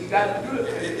 You got to do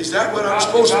it. Is that what I'm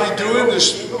supposed to be doing,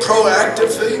 this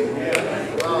proactive thing?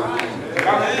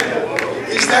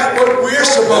 Is that what we're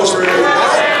supposed to do?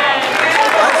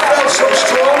 I felt so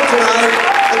strong tonight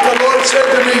that the Lord said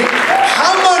to me,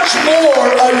 how much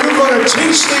more are you going to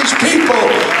teach these people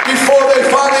before they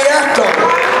finally act on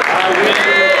it?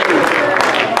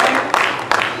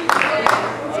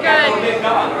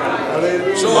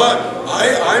 So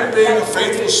I'm being a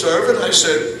faithful servant. I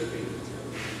said,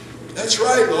 that's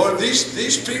right, Lord.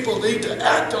 These people need to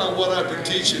act on what I've been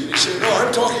teaching. He said, no,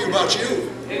 I'm talking about you.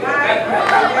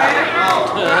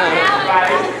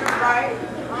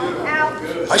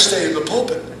 I stay in the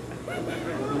pulpit.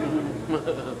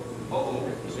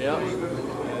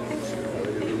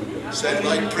 Said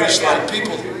like priest, like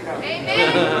people.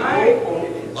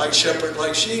 Like shepherd,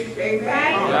 like sheep.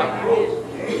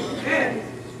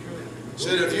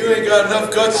 Said if you ain't got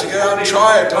enough guts to get out and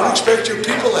try it, don't expect your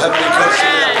people to have any guts to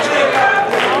get out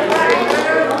and try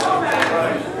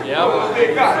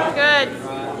it. Good.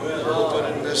 Well, I hope I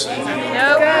didn't miss anything.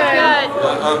 Nope, good.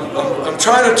 I'm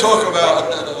trying to talk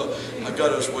about, I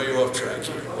got us way off track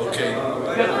here. Okay.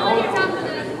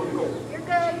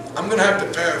 I'm going to have to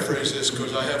paraphrase this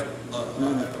because I've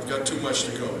got too much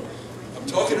to go. I'm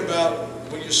talking about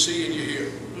when you see and you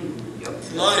hear.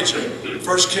 Elijah,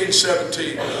 1 Kings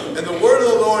 17. And the word of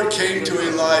the Lord came to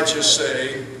Elijah,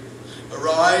 saying,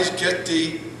 arise, get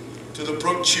thee to the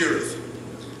brook Cherith,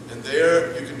 and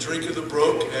there you can drink of the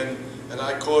brook, and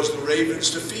I caused the ravens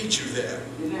to feed you there.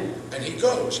 And he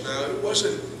goes. Now, it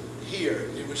wasn't here,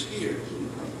 it was here.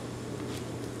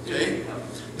 Okay?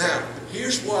 Now,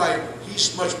 here's why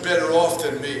he's much better off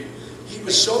than me. He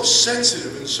was so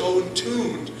sensitive and so in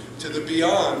tune to the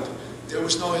beyond, there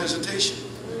was no hesitation.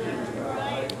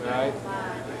 Right.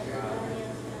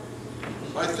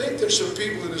 I think there's some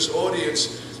people in this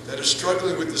audience that are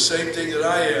struggling with the same thing that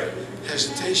I am.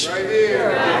 Hesitation. Right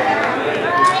here.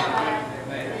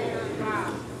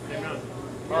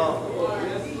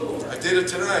 I did it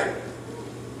tonight.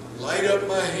 Light up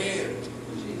my hand.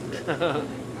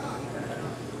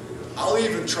 I'll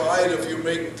even try it if you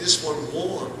make this one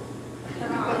warm.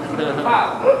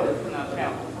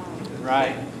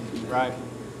 Right. Right.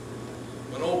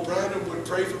 When old Brandon would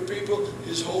pray for people,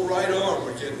 his whole right arm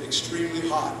would get extremely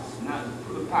hot.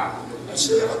 I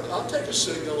said, I'll take a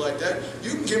signal like that.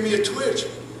 You can give me a twitch.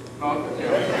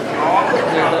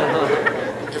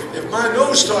 If my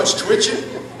nose starts twitching,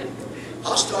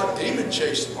 I'll start demon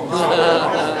chasing. I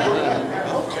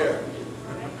don't care.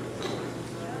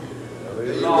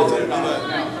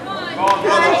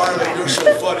 Brother Arnold, you're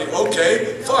so funny.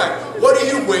 Okay, fine. What are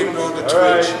you waiting on to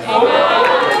twitch?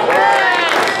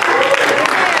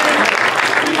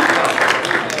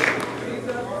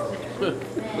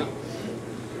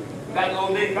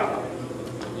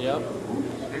 Yep.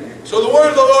 So the word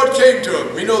of the Lord came to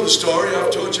him. We know the story. I've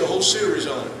taught you a whole series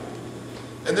on it.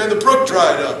 And then the brook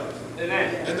dried up.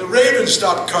 And the ravens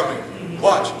stopped coming.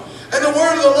 Watch. And the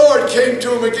word of the Lord came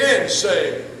to him again,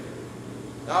 saying,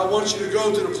 now I want you to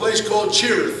go to the place called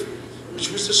Cherith, which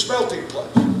was the smelting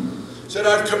place. Said,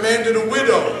 I've commanded a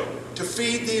widow to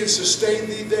feed thee and sustain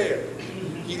thee there.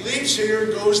 He leaves here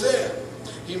and goes there.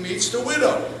 He meets the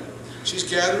widow. She's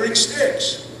gathering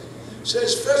sticks.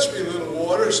 Says, fetch me a little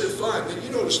water. I said, fine. Then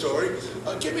you know the story.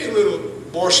 Give me a little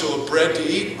morsel of bread to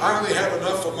eat. I only have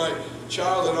enough for my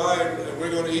child and I, and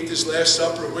we're going to eat this last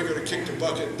supper, and we're going to kick the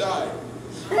bucket and die.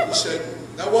 He said,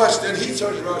 now watch. Then he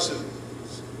turns around and said,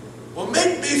 well,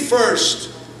 make me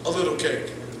first a little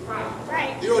cake.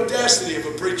 Right. The audacity of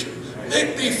a preacher.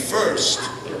 Make me first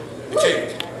a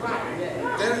cake.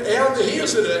 Then on the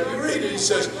heels of that, you read it, he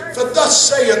says, for thus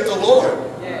saith the Lord.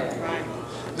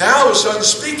 Now the sudden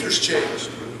speakers changed.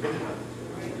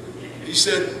 He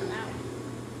said,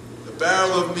 the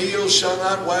barrel of meal shall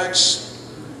not wax,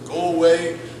 go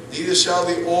away, neither shall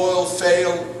the oil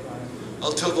fail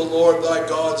until the Lord thy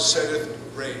God sendeth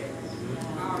rain.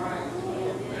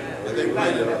 And they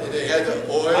went and they had the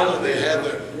oil and they had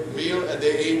the meal and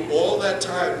they ate all that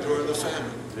time during the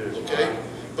famine. Okay?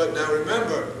 But now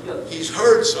remember, he's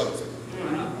heard something.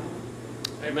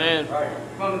 Amen.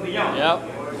 From the young.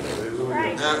 Yep.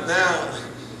 Now,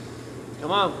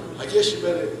 Come on. I guess you're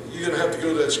going to have to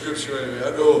go to that scripture anyway.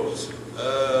 I'll go,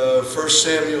 1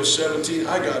 Samuel 17.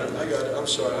 I got it. I'm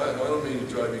sorry. I don't mean to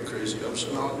drive you crazy. I'm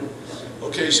sorry.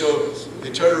 Okay, so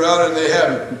they turn around and they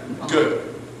have it. Good.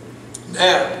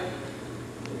 Now,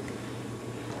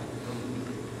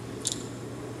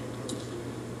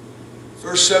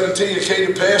 verse 17, it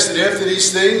came to pass that after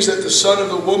these things, that the son of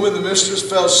the woman, the mistress,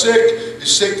 fell sick.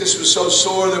 His sickness was so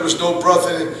sore, there was no breath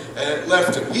in it, and it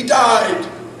left him. He died.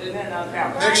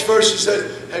 Next verse, he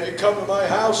said, have you come to my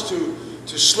house to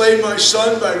slay my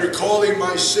son by recalling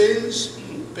my sins?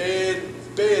 Bad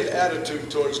attitude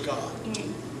towards God.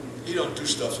 He don't do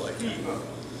stuff like that.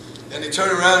 And he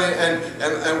turned around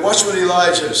and watch what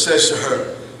Elijah says to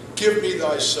her. Give me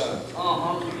thy son.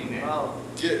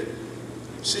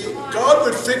 See, God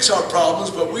would fix our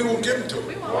problems, but we won't give them to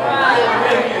him.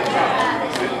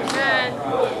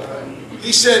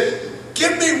 He said,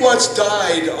 give me what's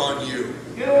died on you.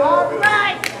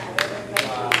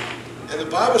 And the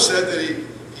Bible said that he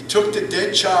took the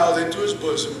dead child into his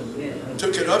bosom,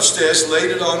 took it upstairs,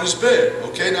 laid it on his bed.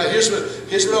 Okay, now here's what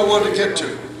I wanted to get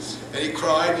to. And he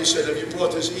cried, he said, have you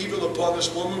brought this evil upon this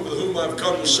woman with whom I've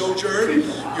come to sojourn?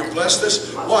 You blessed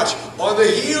us. Watch, on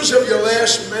the heels of your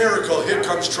last miracle, here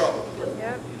comes trouble.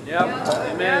 Yep.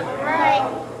 Amen.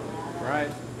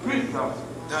 Right.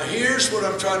 Now here's what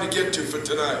I'm trying to get to for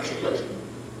tonight.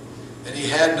 And he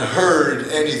hadn't heard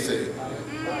anything.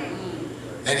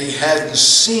 And he hadn't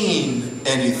seen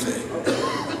anything.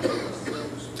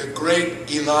 The great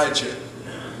Elijah,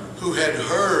 who had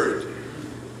heard,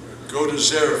 go to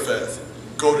Zarephath,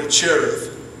 go to Cherith,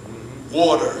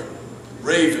 water,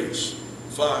 ravens,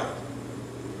 fine.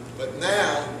 But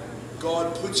now,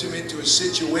 God puts him into a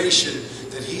situation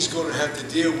that he's going to have to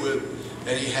deal with,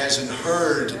 and he hasn't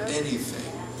heard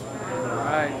anything.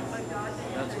 Right.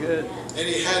 That's good. And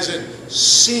he hasn't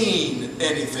seen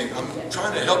anything. I'm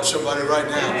trying to help somebody right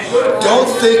now. Don't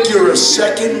think you're a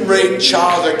second-rate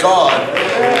child of God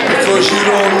because you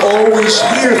don't always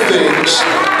hear things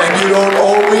and you don't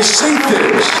always see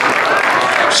things.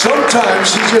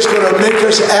 Sometimes he's just going to make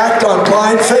us act on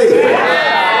blind faith.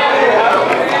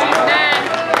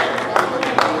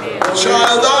 The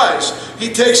child dies. He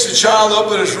takes the child up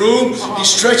in his room. He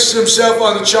stretches himself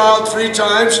on the child 3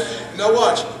 times. Now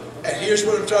watch. And here's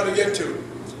what I'm trying to get to.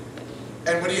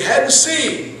 And when he hadn't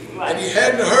seen and he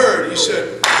hadn't heard, he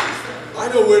said, I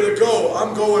know where to go.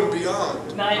 I'm going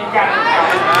beyond. I'm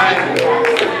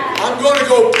going to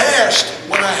go past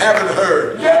when I haven't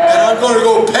heard. And I'm going to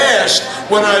go past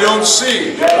when I don't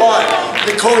see. Why?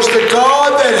 Because the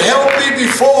God that helped me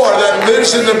before, that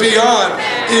lives in the beyond,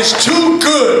 is too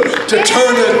good to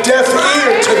turn a deaf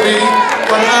ear to me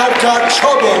when I've got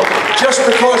trouble just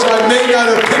because I may not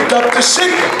have picked up the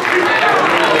signal.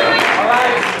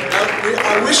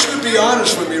 I wish you'd be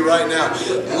honest with me right now.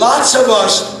 Lots of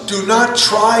us do not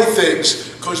try things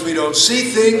because we don't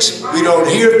see things, we don't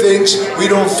hear things, we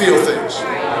don't feel things.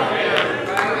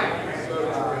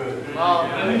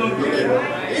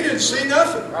 He didn't see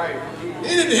nothing.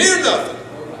 He didn't hear nothing.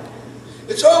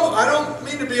 It's all, I don't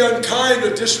mean to be unkind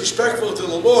or disrespectful to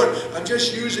the Lord. I'm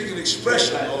just using an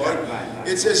expression, Lord.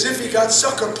 It's as if he got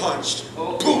sucker punched.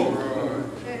 Boom.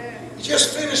 He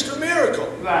just finished a miracle.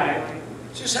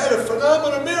 Just had a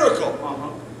phenomenal miracle.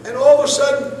 And all of a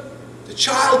sudden, the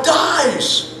child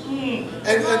dies. And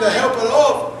to help it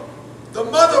off, the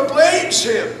mother blames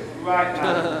him.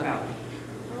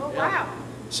 Oh, wow.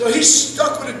 So he's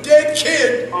stuck with a dead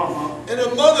kid and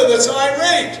a mother that's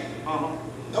irate.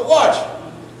 Now watch.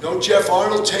 No Jeff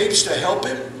Arnold tapes to help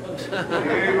him.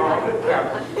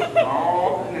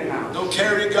 No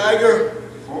Carrie Geiger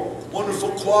wonderful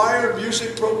choir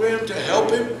music program to help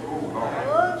him.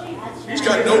 He's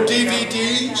got no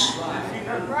DVDs,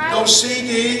 no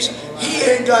CDs. He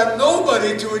ain't got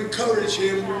nobody to encourage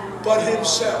him but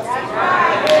himself.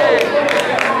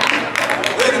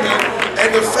 Wait a minute.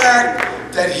 And the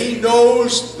fact that he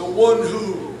knows the one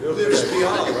who lives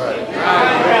beyond.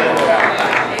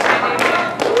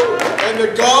 And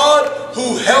the God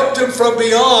who helped him from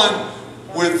beyond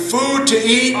with food to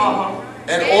eat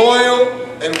and oil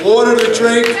and water to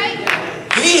drink,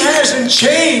 he hasn't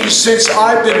changed since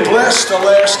I've been blessed the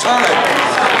last time.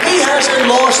 He hasn't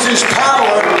lost his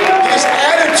power. His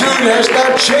attitude has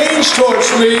not changed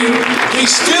towards me. He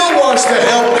still wants to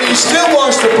help me. He still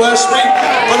wants to bless me.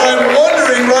 But I'm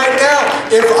wondering right now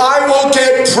if I will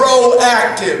get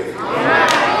proactive.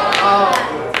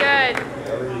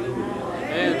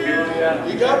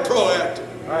 He got proactive.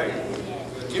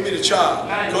 Give me the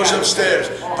child. Goes upstairs.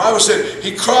 The Bible said,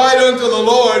 he cried unto the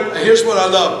Lord. And here's what I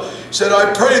love. He said,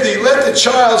 I pray thee, let the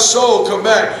child's soul come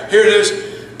back. Here it is.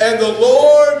 And the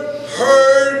Lord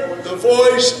heard the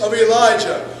voice of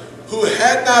Elijah, who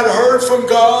had not heard from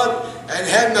God and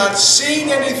had not seen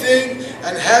anything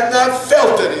and had not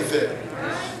felt anything.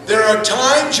 There are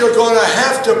times you're going to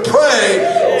have to pray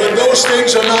when those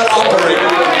things are not operating.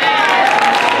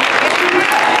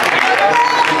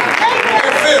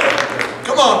 Hey, Phil,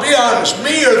 come on, be honest,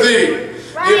 me or thee.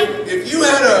 If you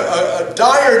had a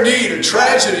dire need, a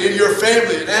tragedy in your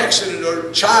family, an accident or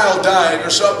a child dying or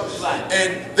something,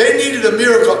 and they needed a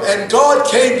miracle, and God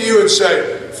came to you and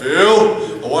said, Phil,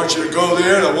 I want you to go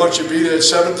there and I want you to be there at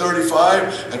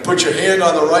 7:35 and put your hand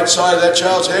on the right side of that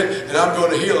child's head and I'm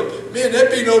going to heal him. Man,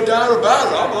 there'd be no doubt about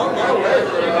it.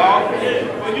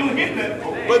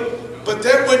 But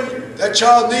then when that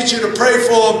child needs you to pray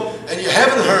for him and you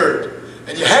haven't heard,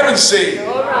 and you haven't seen,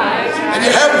 and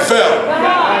you haven't felt,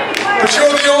 but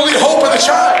you're the only hope of the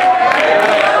child.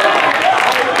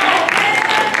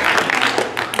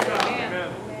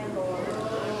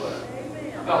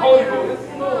 The Holy Ghost.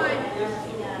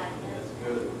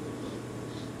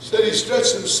 Said he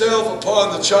stretched himself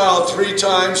upon the child 3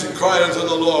 times and cried unto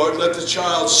the Lord, let the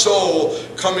child's soul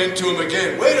come into him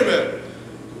again. Wait a minute.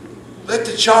 Let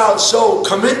the child's soul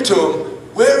come into him.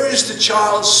 Where is the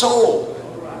child's soul?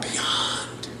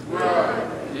 Beyond.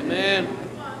 Amen.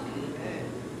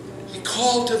 He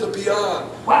called to the beyond.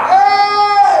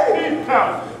 Hey!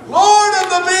 Lord of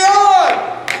the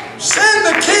beyond! Send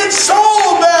the kid's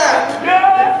soul back!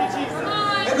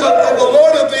 And the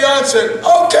Lord of the beyond said,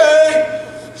 okay.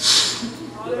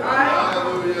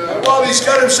 And while he's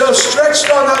got himself stretched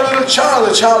on that little child,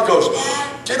 the child goes,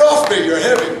 get off me, you're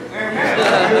heavy.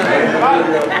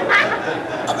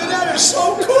 I mean, that is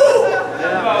so cool.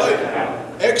 Like,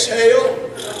 exhale.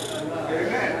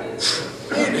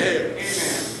 Inhale.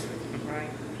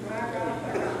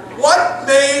 What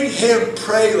made him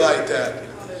pray like that?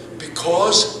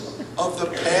 Because of the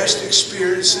past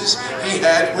experiences he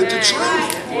had with the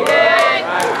truth.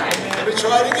 Let me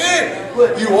try it again.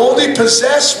 You only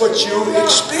possess what you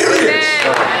experience.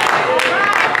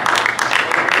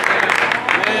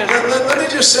 Let me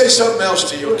just say something else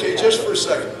to you, okay, just for a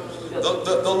second.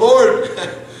 The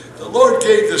Lord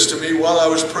gave this to me while I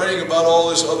was praying about all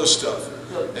this other stuff.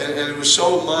 And it was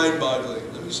so mind-boggling.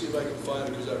 Let me see if I can find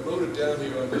it, because I wrote it down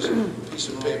here on this piece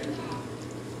of paper.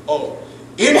 Oh,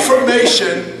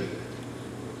 information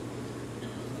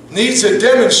needs a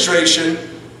demonstration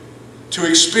to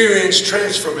experience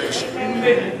transformation.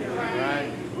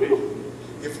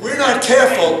 If we're not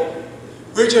careful,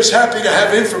 we're just happy to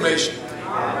have information.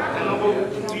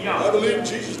 I believe in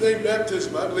Jesus' name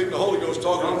baptism. I believe in the Holy Ghost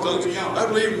talking in tongues. I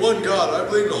believe in one God. I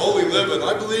believe in the holy living.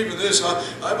 I believe in this.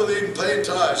 I believe in paying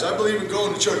tithes. I believe in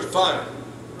going to church. Fine.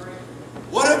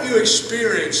 What have you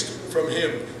experienced from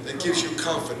Him that gives you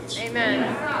confidence?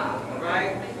 Amen.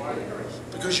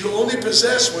 Because you only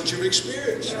possess what you've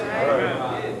experienced.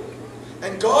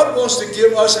 And God wants to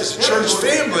give us as a church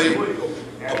family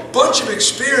a bunch of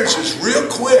experiences real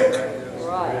quick.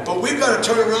 But we've got to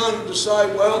turn around and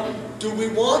decide, well, do we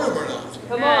want them or not?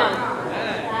 Come on.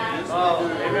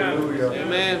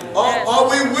 Amen. Are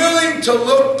we willing to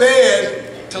look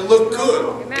bad to look good?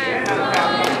 Amen.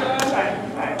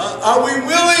 Are we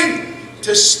willing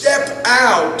to step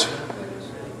out?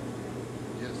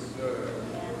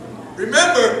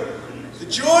 Remember, the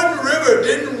Jordan River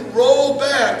didn't roll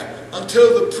back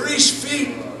until the priest's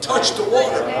feet touched the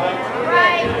water.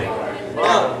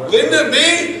 Linda,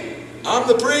 me, I'm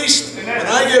the priest, and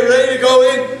I get ready to go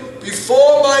in.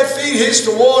 Before my feet hits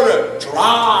the water,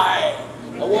 dry.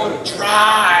 I want it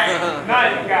dry.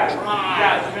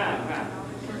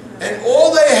 And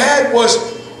all they had was,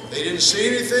 they didn't see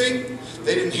anything,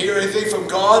 they didn't hear anything from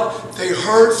God, they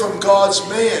heard from God's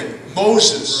man,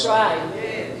 Moses.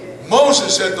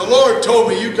 Moses said, the Lord told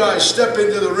me you guys step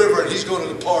into the river and He's going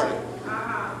to depart it.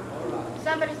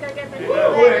 Somebody's going to get the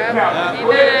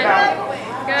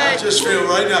I just feel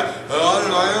right now,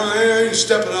 I ain't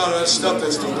stepping out of that stuff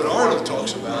that stupid Arnold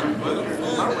talks about.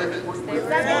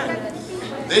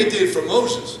 They did for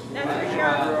Moses.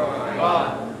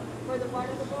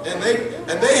 And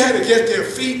they had to get their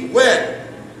feet wet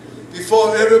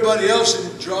before everybody else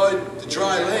enjoyed the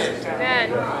dry land.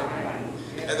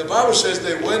 And the Bible says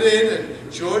they went in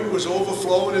and Jordan was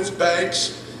overflowing its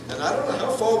banks. And I don't know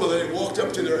how far whether they walked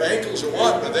up to their ankles or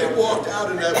what, but they walked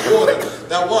out in that water.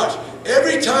 Now watch.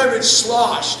 Every time it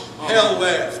sloshed, hell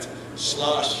laughed.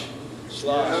 Slosh,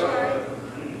 slosh.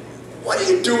 What are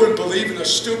you doing believing a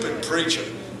stupid preacher?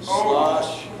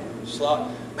 Slosh,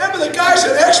 slosh. Remember, the guy's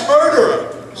an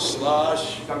ex-murderer.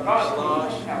 Slosh,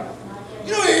 slosh.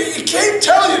 You know, he came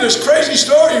telling you this crazy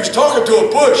story. He was talking to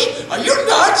a bush. Are you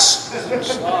nuts?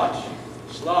 Slosh,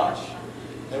 slosh.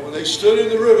 And when they stood in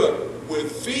the river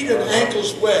with feet and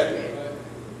ankles wet,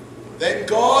 Then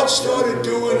God started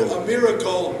doing a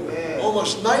miracle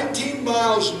almost 19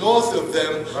 miles north of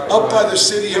them, up by the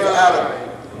city of Adam.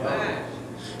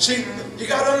 See, you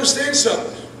got to understand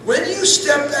something. When you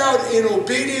step out in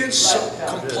obedience,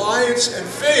 compliance, and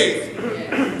faith,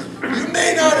 you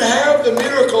may not have the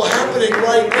miracle happening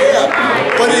right there,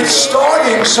 but it's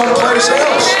starting someplace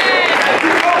else.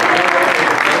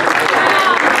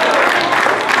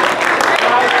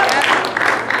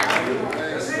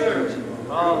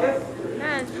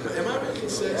 Am I making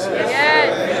sense? I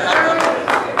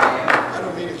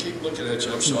don't mean to keep looking at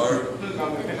you, I'm sorry.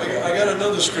 I got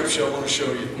another scripture I want to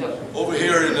show you. Over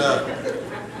here in,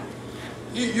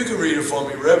 you can read it for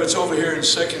me, Rev. It's over here in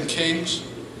 2 Kings.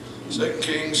 2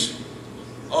 Kings.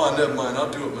 Oh, never mind. I'll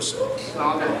do it myself.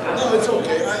 No, it's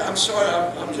okay. I'm sorry.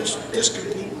 I'm just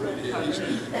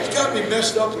discombobulated. He's got me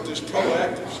messed up with this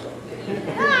proactive stuff.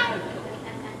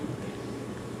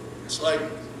 It's like,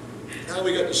 now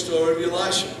we got the story of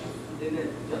Elisha.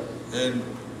 And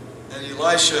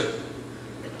Elisha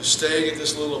is staying at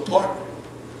this little apartment.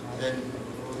 And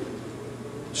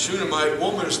Shunammite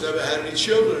woman has never had any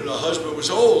children, and her husband was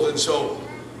old, and so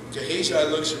Gehazi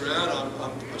looks around.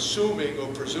 I'm assuming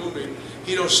or presuming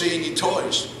he don't see any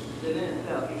toys.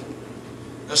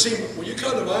 Now see, when you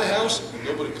come to my house,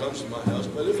 nobody comes to my house,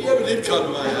 but if you ever did come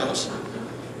to my house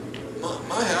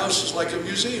is like a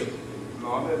museum.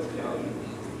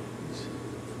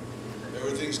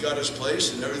 Everything's got its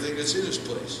place and everything that's in its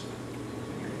place.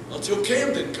 Until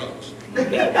Camden comes.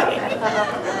 And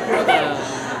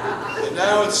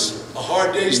now it's a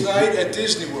hard day's night at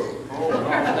Disney World.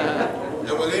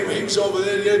 And when he was over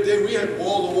there the other day, we had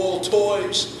wall-to-wall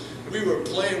toys. We were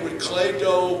playing with clay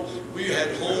dough. We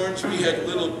had horns. We had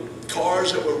little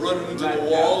cars that were running into the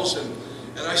walls. And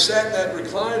I sat in that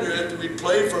recliner after we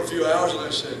played for a few hours, and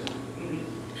I said,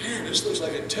 man, this looks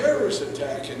like a terrorist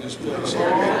attack in this place.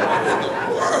 What in the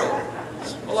world?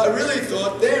 Well, I really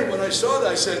thought then, when I saw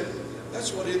that, I said,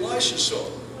 that's what Elisha saw.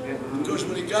 Because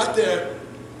when he got there,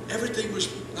 everything was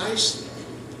nice,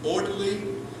 orderly.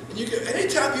 And you get,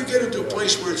 anytime you get into a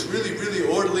place where it's really, really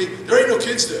orderly, there ain't no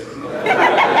kids there.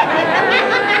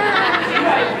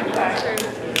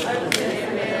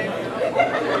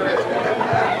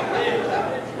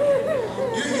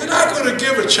 You're not going to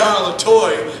give a child a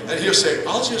toy and he'll say,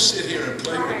 I'll just sit here and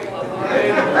play with it.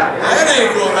 That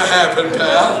ain't going to happen,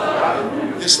 pal.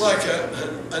 It's like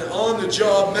an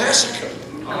on-the-job massacre.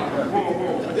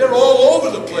 They're all over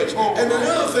the place. And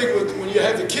another thing, when you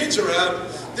have the kids around,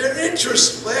 their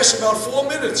interest lasts about 4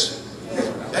 minutes.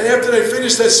 And after they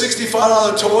finish that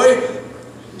 $65 toy,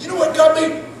 you know what got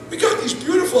me? We got these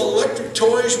beautiful electric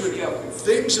toys with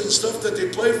things and stuff that they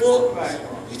play for.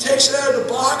 He takes it out of the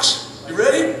box. You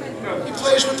ready? He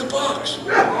plays with the box. A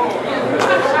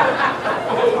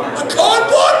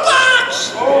cardboard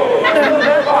box!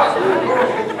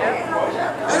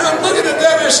 And I'm looking at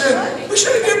them and I said, we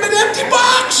should have given him an empty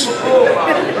box.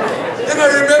 And I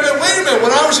remember, wait a minute,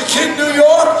 when I was a kid in New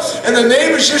York and the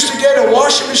neighbors used to get a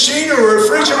washing machine or a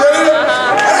refrigerator,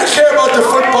 I didn't care about the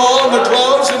football and the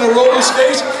gloves and the roller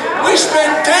skates. We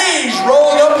spent days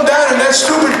rolling up and down in that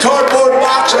stupid cardboard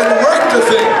box and wrecked the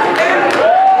thing.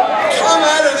 Come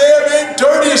out of there, man,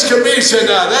 dirty as can be. Said,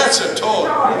 now that's a toy.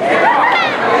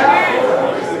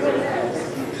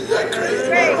 Is that crazy?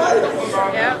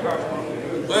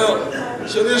 Well,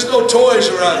 so there's no toys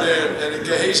around there, and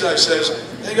Gehazi says,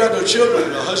 they ain't got no children,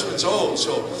 and her husband's old.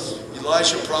 So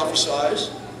Elisha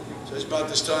prophesies, says about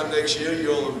this time next year,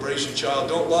 you'll embrace your child.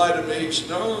 Don't lie to me. He said,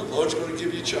 no, the Lord's going to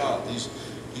give you a child.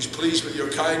 He's pleased with your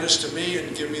kindness to me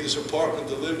and give me this apartment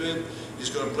to live in. He's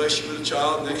going to bless you with a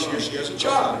child. Next year she has a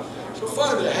child. So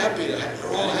fine, they're happy.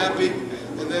 They're all happy.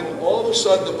 And then all of a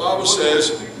sudden the Bible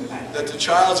says that the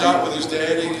child's out with his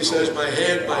daddy. He says, my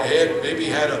head. Maybe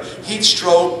he had a heat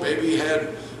stroke. Maybe he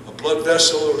had a blood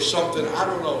vessel or something. I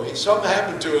don't know. Something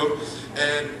happened to him.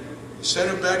 And he sent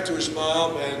him back to his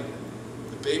mom. And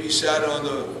the baby sat on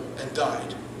and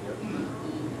died.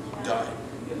 Died.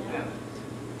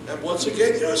 And once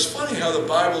again, you know, it's funny how the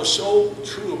Bible is so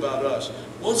true about us.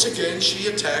 Once again, she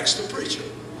attacks the preacher.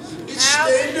 It's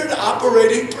standard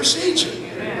operating procedure.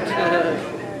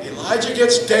 Elijah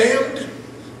gets damned.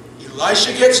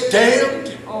 Elisha gets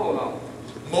damned.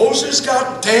 Moses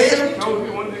got damned.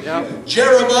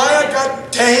 Jeremiah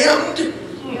got damned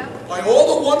by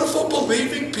all the wonderful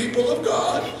believing people of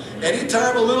God.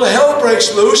 Anytime a little hell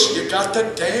breaks loose, you got to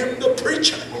damn the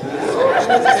preacher.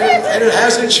 And it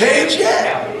hasn't changed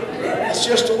yet. It's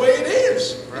just the way it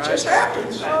is. It just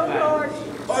happens.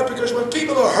 Why? Because when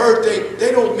people are hurt,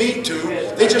 they don't mean to.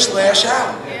 They just lash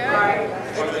out.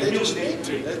 They just need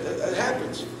to. That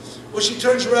happens. Well, she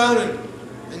turns around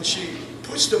and she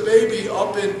puts the baby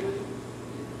up in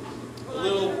a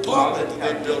little apartment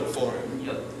that they built for him.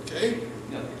 Okay?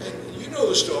 And you know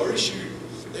the story. She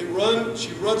runs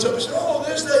up and says, oh,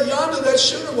 there's that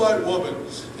Shunammite woman.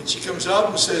 And she comes up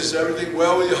and says, everything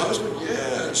well with your husband?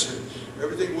 Yeah. I said,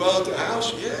 everything well at the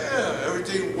house? Yeah.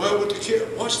 Everything well with the kid?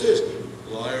 What's this?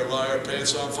 Liar, liar,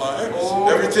 pants on fire. Oh.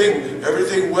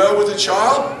 Everything well with the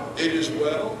child? It is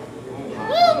well.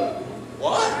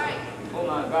 What? Oh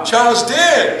my God. Child's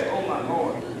dead. Oh my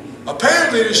Lord.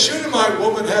 Apparently the Shunammite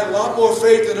woman had a lot more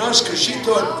faith than us because she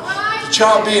thought the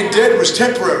child being dead was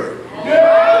temporary.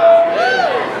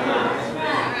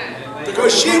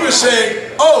 Because she was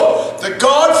saying, oh, the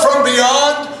God from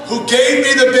beyond who gave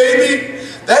me the baby,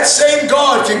 that same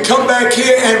God can come back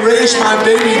here and raise my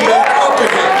baby back up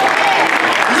again.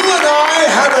 You and I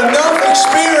have enough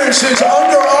experiences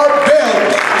under our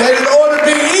belt that it ought to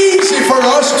be easy for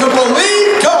us to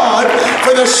believe God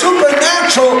for the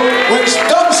supernatural when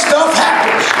dumb stuff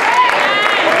happens.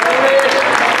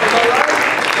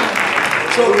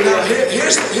 So now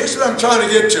here's what I'm trying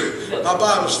to get to. My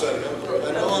Bible study.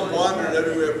 I know I'm wandering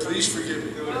everywhere. Please forgive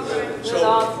me. So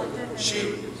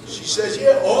she says,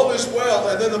 yeah, all is well.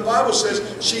 And then the Bible says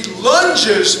she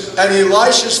lunges at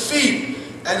Elisha's feet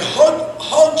and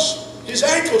hugs his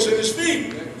ankles and his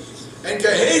feet. And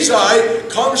Gehazi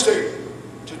comes to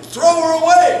throw her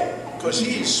away because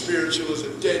he's spiritual as a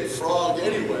dead frog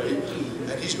anyway.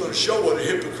 And he's going to show what a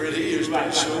hypocrite he is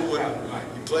pretty soon when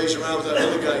he plays around with that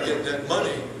other guy getting that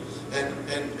money. And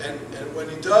when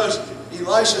he does,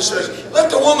 Elisha says, let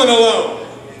the woman alone.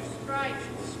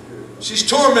 She's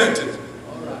tormented.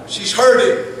 She's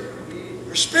hurting.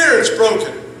 Her spirit's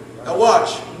broken. Now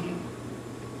watch.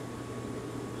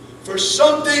 For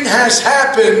something has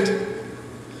happened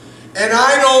and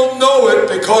I don't know it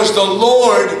because the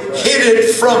Lord hid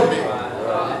it from me.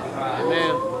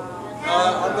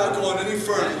 I'm not going any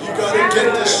further. You got to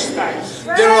get this.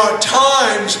 There are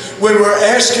times when we're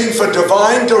asking for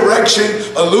divine direction,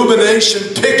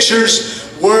 illumination, pictures,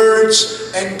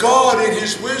 words, and God in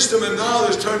His wisdom and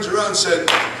knowledge turns around and said,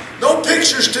 no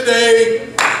pictures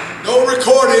today, no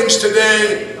recordings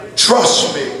today,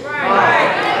 trust me.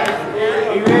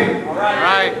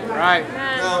 Right.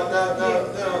 Now,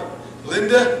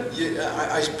 Linda,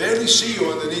 I barely see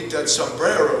you underneath that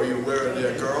sombrero you're wearing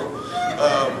there, girl.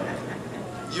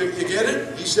 You get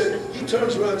it? He said, he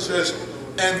turns around and says,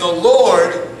 and the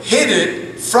Lord hid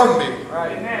it from me.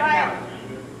 Right.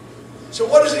 So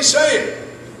what is he saying?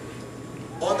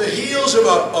 On the heels of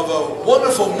a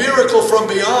wonderful miracle from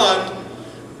beyond,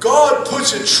 God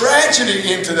puts a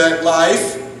tragedy into that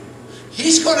life.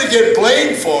 He's going to get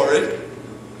blamed for it.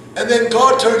 And then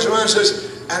God turns around and says,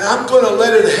 and I'm going to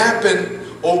let it happen,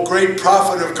 O great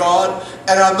prophet of God,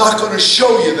 and I'm not going to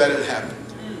show you that it happened.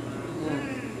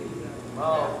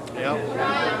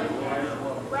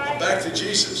 Back to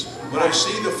Jesus. What I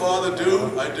see the Father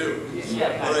do, I do.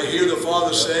 What I hear the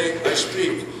Father say, I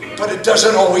speak. But it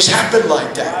doesn't always happen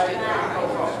like that.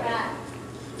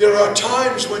 There are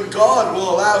times when God will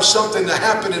allow something to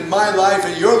happen in my life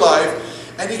and your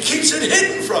life, and He keeps it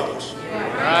hidden from us.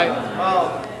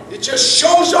 It just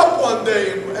shows up one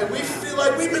day, and we feel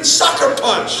like we've been sucker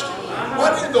punched.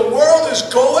 What in the world is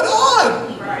going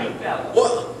on?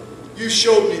 Well, you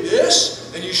showed me this,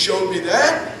 and you showed me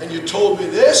that, and you told me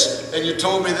this, and you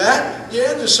told me that.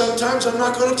 Yeah, there's sometimes I'm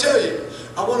not going to tell you.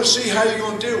 I want to see how you're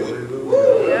going to deal with it.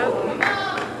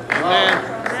 Amen.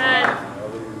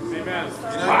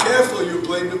 You're not careful, you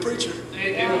blame the preacher.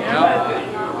 You're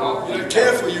not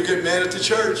careful, you get mad at the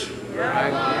church.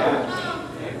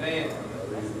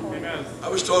 I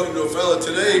was talking to a fella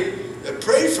today that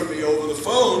prayed for me over the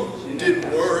phone.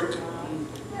 Didn't work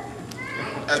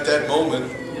at that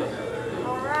moment.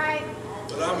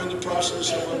 But I'm in the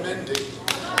process of amending.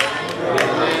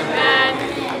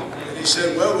 And he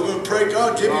said, well, we're going to pray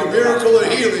God, give you a miracle or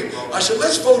healing. I said,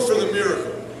 let's vote for the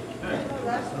miracle.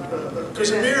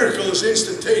 Because a miracle is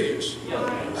instantaneous.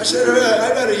 I said,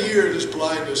 I've had a year of this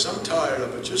blindness. I'm tired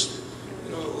of it. Just,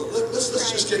 you know, let's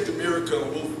just get the miracle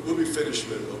and we'll be finished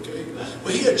with it, okay?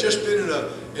 Well, he had just been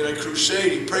in a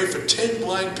crusade. He prayed for 10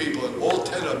 blind people and all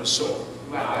 10 of them saw.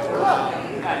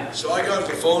 So I got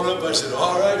the phone up. I said,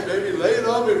 all right, baby, lay it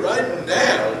on me right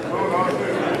now.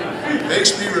 He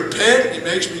makes me repent. He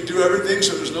makes me do everything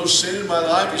so there's no sin in my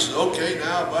life. He said, okay,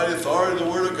 now by the authority of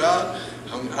the Word of God,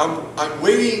 I'm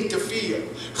waiting to feel.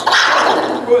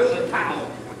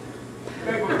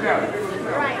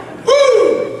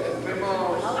 Woo!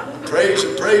 Praise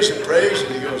and praise and praise.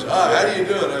 And he goes, how do you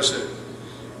do it? I said,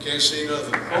 can't see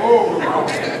nothing.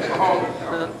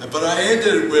 But I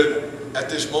ended it with, at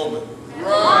this moment. And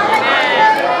when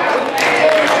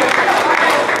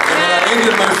I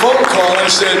in my phone call, I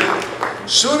said,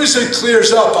 as soon as it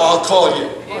clears up, I'll call you.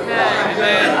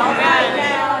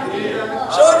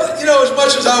 So, you know, as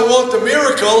much as I want the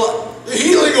miracle, the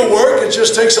healing will work. It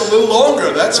just takes a little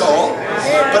longer, that's all.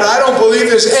 But I don't believe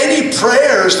there's any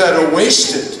prayers that are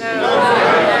wasted.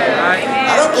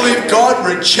 I don't believe God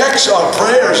rejects our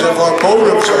prayers if our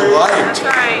motives are right.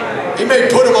 He may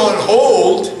put them on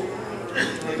hold.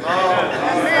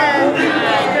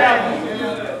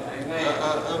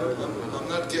 I'm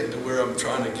not getting to where I'm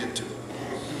trying to get to.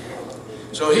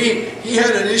 So he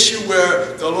had an issue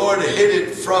where the Lord hid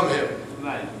it from him.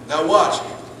 Now watch.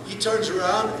 He turns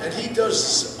around and he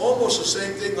does almost the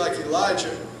same thing like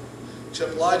Elijah.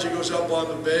 Except Elijah goes up on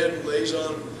the bed and lays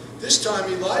on. This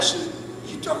time Elisha,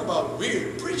 you talk about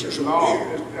weird. Preachers are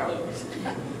weird.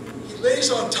 He lays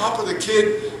on top of the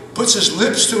kid, puts his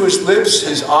lips to his lips,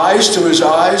 his eyes to his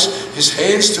eyes, his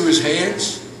hands to his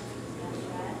hands.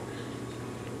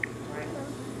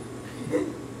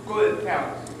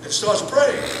 And starts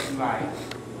praying.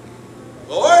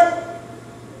 Lord,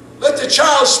 let the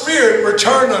child's spirit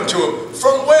return unto him.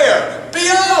 From where?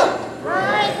 Beyond.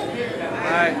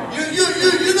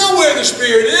 You know where the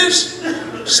spirit is.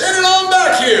 Send it on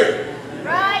back here.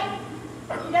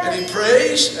 And he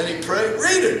prays and he prays.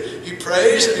 Read it. He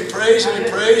prays and he prays and he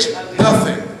prays.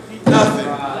 Nothing. Nothing.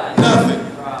 Nothing.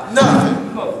 Nothing.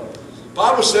 The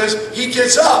Bible says he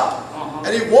gets up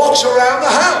and he walks around the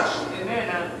house.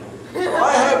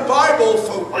 I have Bible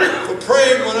for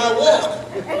praying when I walk.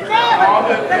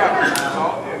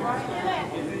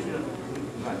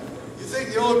 You think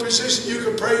the only position you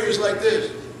can pray is like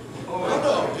this?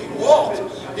 No. He walked.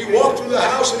 He walked through the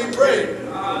house and he prayed.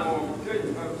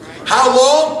 How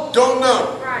long? Don't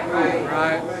know.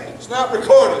 It's not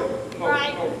recorded.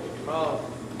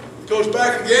 Goes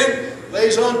back again,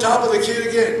 lays on top of the kid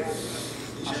again.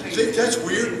 You think that's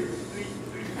weird?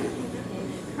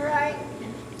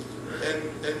 And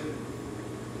the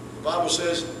Bible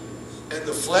says, and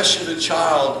the flesh of the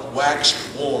child waxed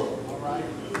warm.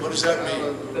 What does that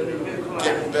mean?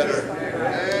 Getting better.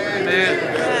 Amen.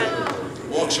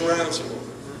 Walks around some more.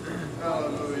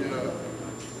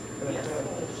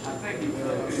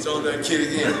 He's on that kid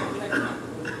again.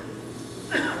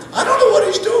 I don't know what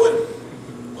he's doing.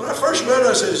 When I first read it,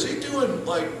 I said, is he doing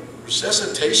like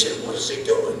resuscitation? What is he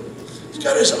doing? He's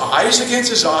got his eyes against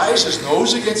his eyes, his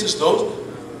nose against his nose.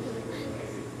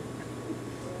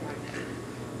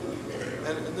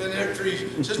 And then after he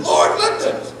says, Lord,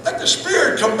 let the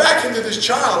spirit come back into this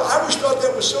child. I always thought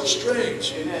that was so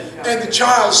strange. And the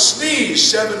child sneezed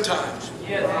 7 times.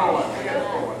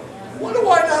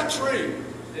 Why not 3?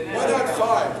 Why not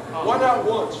 5? Why not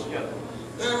once?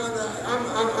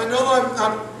 I know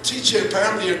I'm teaching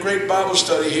apparently a great Bible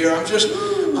study here. I want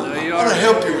to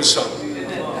help you with something.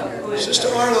 Sister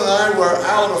Arnold and I were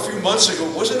out a few months ago.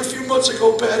 Was it a few months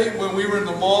ago, Patty, when we were in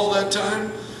the mall that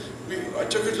time? I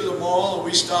took her to the mall and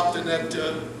we stopped in that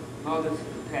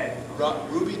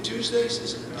Ruby Tuesdays,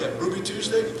 is it? Yeah, Ruby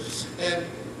Tuesday. And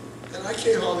I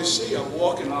can't hardly see. I'm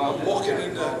walking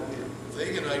in that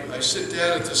thing and I sit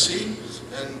down at the seat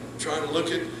and trying to look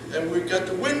at, and we've got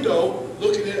the window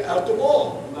looking out the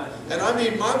mall. And I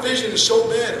mean, my vision is so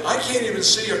bad, I can't even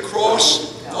see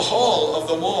across the hall of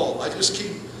the mall. I just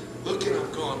keep looking, I'm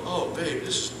going, oh babe,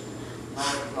 this is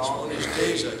one of these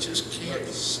days I just can't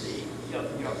see.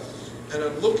 And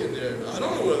I'm looking there, I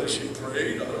don't know whether she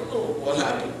prayed, I don't know what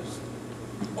happened.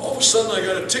 All of a sudden I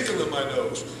got a tickle in my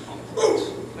nose.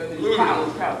 Woo!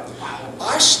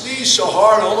 I sneezed so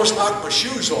hard I almost knocked my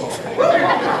shoes off.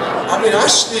 I mean, I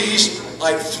sneezed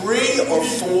like 3 or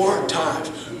 4 times.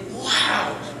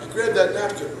 Wow! I grabbed that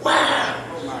napkin. Wow!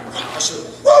 I said,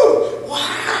 whoa! Wow!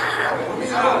 I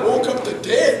mean, I woke up the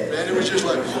dead, man. It was just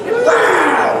like,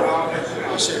 wow!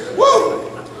 I said, whoa!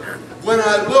 When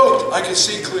I looked, I could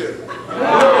see clear.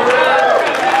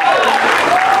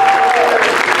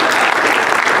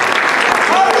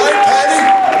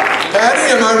 Patty,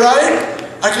 am I right?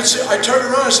 I could see. I turned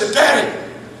around and said, Patty,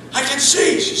 I can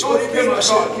see. She said, what do you mean? I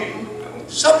said,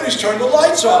 somebody's turned the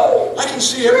lights on. I can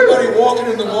see everybody walking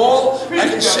in the mall. I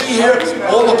can see here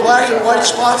all the black and white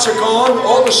spots are gone.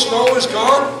 All the snow is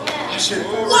gone. I said,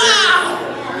 wow.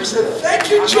 I said, thank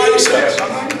you, Jesus.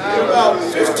 In about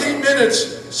 15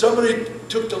 minutes, somebody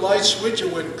took the light switch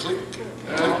and went click, click,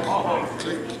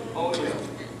 click, click,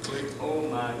 click. Oh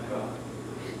my God.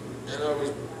 And I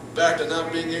was back to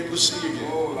not being able to see again.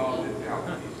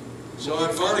 So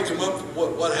I finally come up,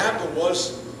 what happened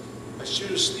was, I should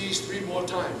have sneezed 3 more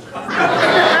times.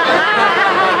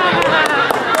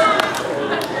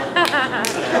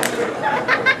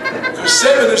 Because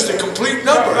 7 is the complete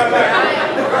number.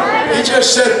 He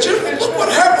just said, look what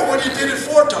happened when you did it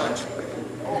 4 times.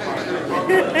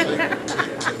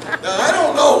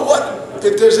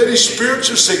 if there's any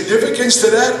spiritual significance to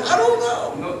that, I don't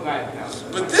know.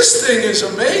 But this thing is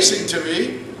amazing to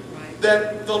me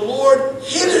that the Lord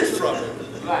hid it from him.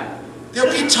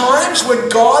 There'll be times when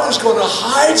God is going to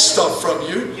hide stuff from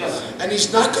you, and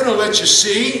He's not going to let you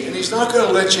see, and He's not going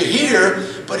to let you hear,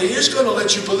 but He is going to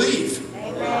let you believe.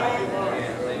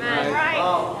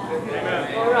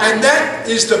 And that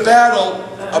is the battle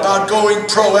about going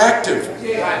proactive.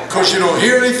 Because you don't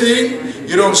hear anything,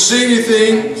 you don't see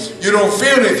anything, you don't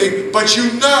feel anything, but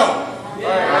you know.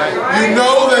 You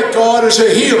know that God is a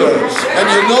healer, and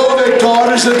you know that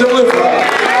God is a deliverer,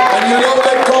 and you know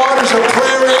that God is a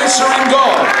prayer answering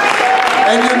God,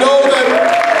 and you know that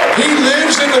He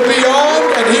lives in the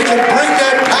beyond, and He can bring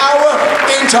that power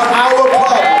into our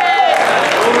problem.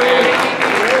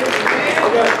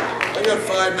 I got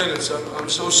 5 minutes. I'm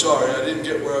so sorry. I didn't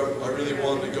get where I really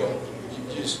wanted to go.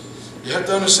 You have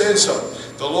to understand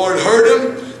something. The Lord heard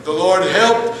him. The Lord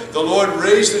helped. The Lord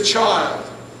raised a child.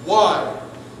 Why?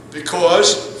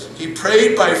 Because he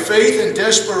prayed by faith and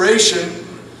desperation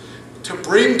to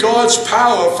bring God's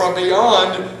power from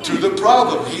beyond to the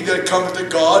problem. He that cometh to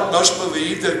God must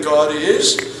believe that God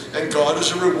is, and God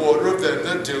is a rewarder of them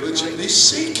that diligently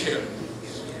seek Him.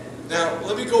 Now,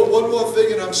 let me go one more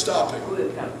thing and I'm stopping.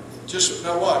 Just,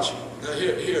 now watch. Now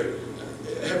here.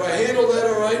 Have I handled that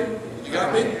all right? You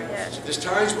got me? There's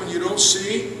times when you don't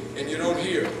see and you don't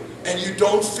hear and you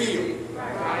don't feel.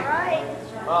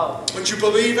 But you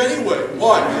believe anyway.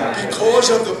 Why? Because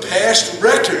of the past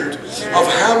record of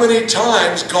how many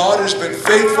times God has been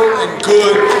faithful and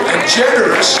good and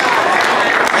generous,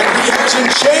 and He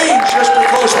hasn't changed just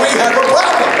because we have a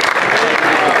problem.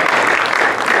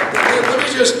 Let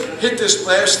me just hit this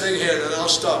last thing here and then I'll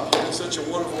stop. You're such a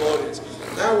wonderful audience.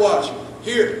 Now watch.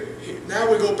 Here. Now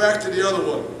we go back to the other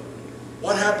one.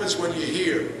 What happens when you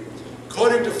hear?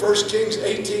 According to 1 Kings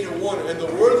 18:1, and the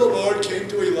word of the Lord came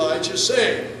to Elijah,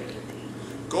 saying,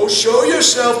 go show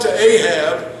yourself to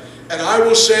Ahab, and I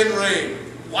will send rain.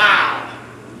 Wow!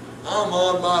 I'm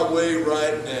on my way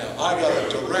right now. I got a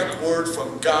direct word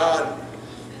from God.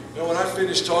 You know, when I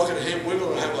finish talking to him, we're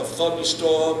going to have a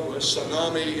thunderstorm, a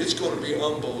tsunami. It's going to be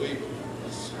unbelievable.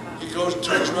 He goes,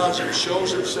 turns around and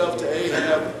shows himself to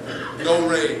Ahab. No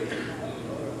rain.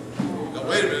 Now,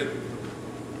 wait a minute.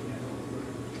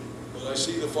 What I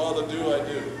see the Father do, I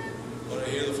do. What I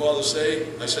hear the Father say,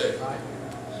 I say.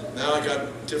 Now I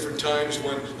got different times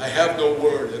when I have no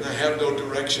word and I have no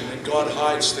direction and God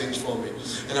hides things from me.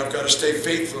 And I've got to stay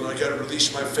faithful and I've got to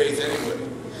release my faith anyway.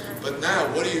 But now,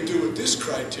 what do you do with this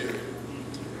criteria?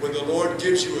 When the Lord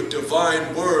gives you a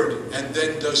divine word and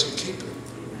then doesn't keep it.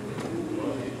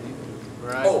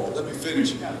 Right. Oh, let me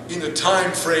finish. In the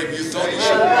time frame you thought you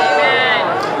should.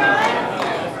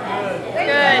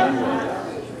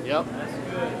 Good. Yep.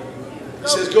 He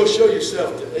says, go show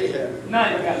yourself to Ahab.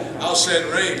 I'll send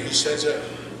rain. He says,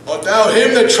 art thou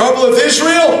him that troubleth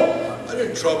Israel? I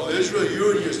didn't trouble Israel.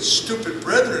 You and your stupid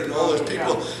brethren and all those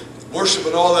people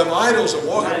worshiping all them idols and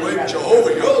walking away from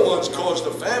Jehovah. You're the ones that caused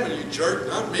the famine, you jerk,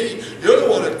 not me. You're the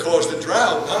one that caused the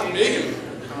drought, not me.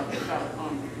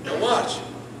 Now watch.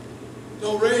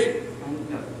 No rain.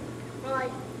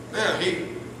 Now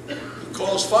he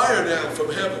calls fire down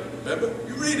from heaven. Remember?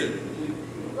 You read it.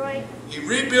 Right. He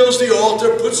rebuilds the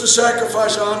altar, puts the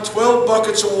sacrifice on, 12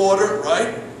 buckets of water,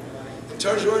 right? And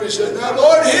turns around and he says, now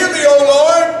Lord, hear me, O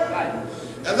Lord,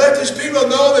 and let these people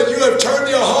know that you have turned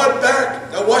your heart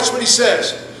back. Now watch what he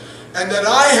says. And that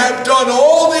I have done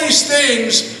all these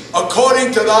things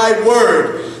according to thy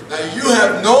word. Now you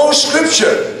have no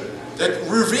scripture that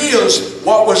reveals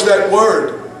what was that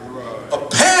word.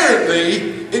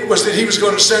 Apparently, it was that he was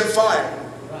going to send fire.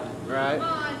 Right.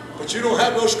 But you don't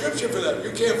have no scripture for that.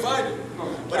 You can't find it.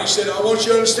 But he said, I want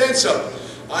you to understand something.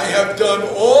 I have done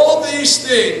all these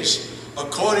things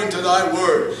according to thy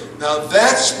word. Now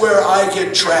that's where I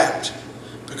get trapped.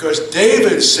 Because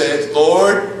David said,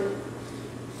 Lord,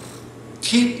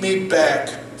 keep me back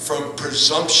from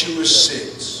presumptuous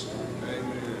sins.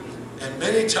 And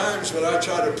many times when I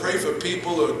try to pray for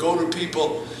people or go to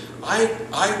people,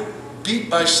 I beat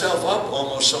myself up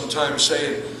almost sometimes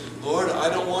saying, Lord, I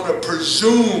don't want to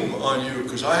presume on you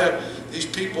because I have these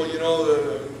people, you know,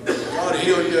 God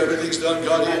heal you, everything's done,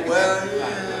 God heal. Well,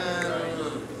 yeah.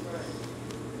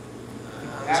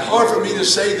 It's hard for me to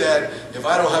say that if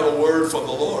I don't have a word from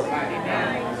the Lord.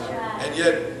 And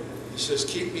yet, he says,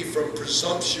 keep me from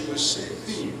presumptuous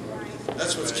sins.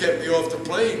 That's what's kept me off the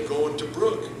plane going to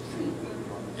Brook.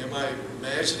 Am I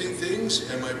imagining things?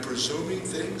 Am I presuming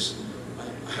things?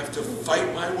 I have to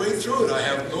fight my way through it. I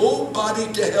have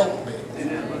nobody to help me.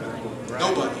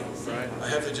 Nobody. I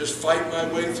have to just fight my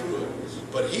way through it.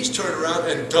 But he's turned around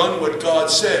and done what God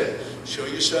said. Show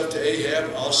yourself to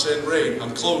Ahab, I'll send rain.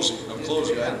 I'm closing.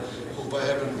 I hope I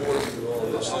haven't bored you with all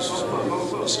this.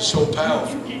 This is so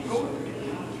powerful.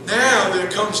 Now there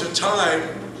comes a time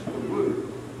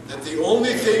that the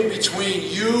only thing between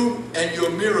you and your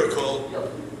miracle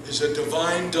is a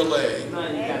divine delay.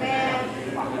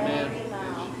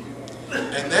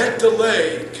 And that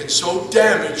delay can so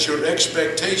damage your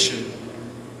expectation.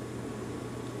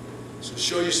 So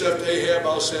show yourself to Ahab,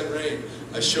 I'll send rain.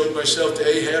 I showed myself to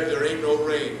Ahab, there ain't no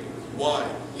rain. Why?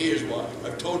 Here's why.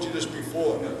 I've told you this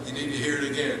before. You need to hear it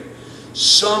again.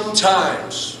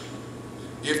 Sometimes,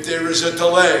 if there is a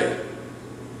delay,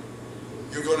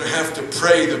 you're going to have to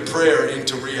pray the prayer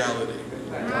into reality.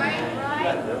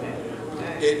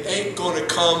 It ain't going to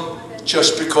come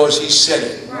just because he said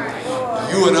it.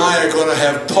 You and I are going to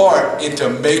have part into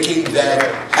making that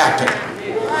happen.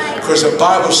 Because the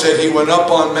Bible said he went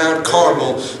up on Mount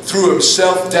Carmel, threw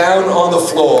himself down on the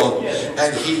floor,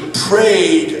 and he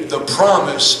prayed the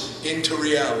promise into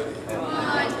reality.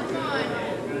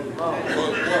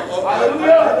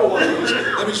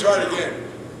 Let me try it again.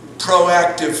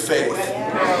 Proactive faith.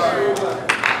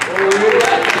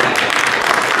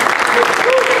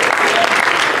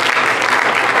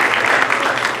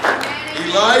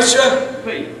 Elijah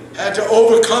had to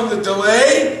overcome the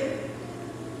delay.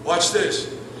 Watch this.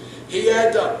 He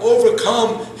had to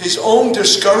overcome his own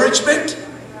discouragement.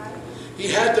 He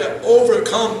had to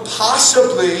overcome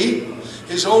possibly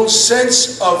his own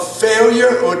sense of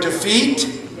failure or defeat.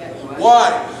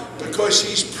 Why? Because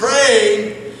he's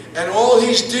praying and all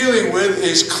he's dealing with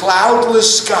is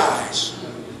cloudless skies.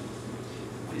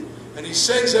 And he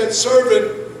sends that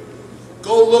servant,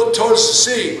 go look towards the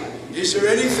sea. Is there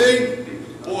anything?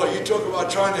 Boy, you talk about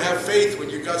trying to have faith when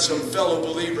you got some fellow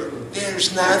believer.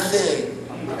 There's nothing.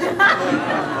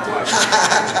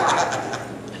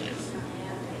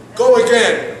 Go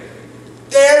again.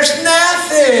 There's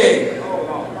nothing.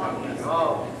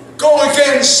 Go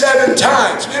again 7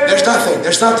 times. There's nothing.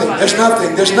 There's nothing. There's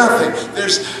nothing. There's nothing.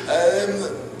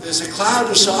 There's a cloud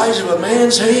the size of a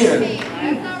man's hand.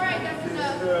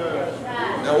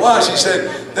 Now watch. He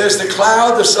said, there's the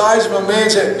cloud the size of a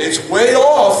man's hand. It's way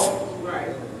off.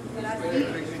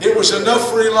 It was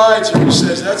enough for Elijah. He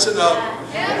says, that's enough.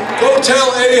 Go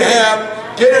tell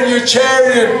Ahab, get in your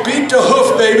chariot and beat the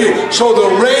hoof, baby, so the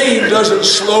rain doesn't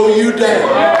slow you down.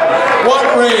 What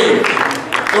rain?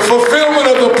 The fulfillment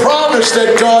of the promise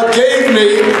that God gave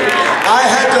me. I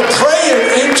had to pray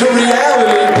it into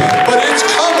reality, but it's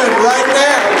coming right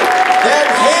now. That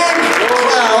hand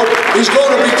cloud is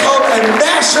going to become a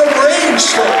massive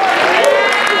rainstorm.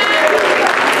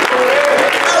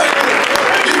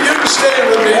 Stand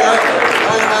with me.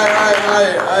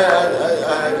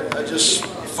 I just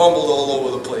fumbled all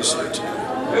over the place here too.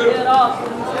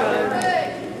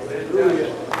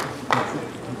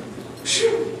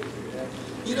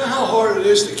 You know how hard it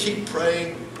is to keep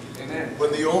praying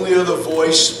when the only other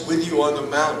voice with you on the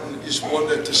mountain is one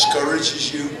that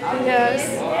discourages you?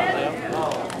 Yes.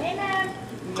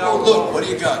 Oh, look, what do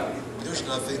you got? There's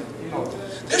nothing.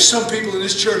 There's some people in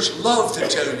this church love to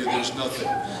tell you there's nothing.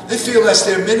 They feel that's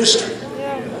their ministry.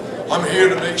 I'm here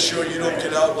to make sure you don't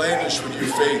get outlandish with your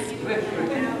faith.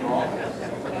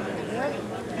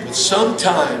 But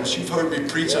sometimes, you've heard me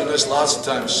preach on this lots of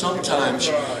times, sometimes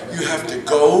you have to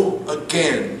go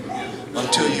again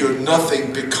until your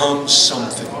nothing becomes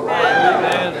something.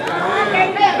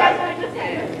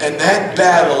 And that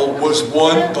battle was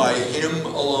won by him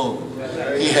alone.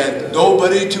 He had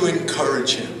nobody to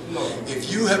encourage him. If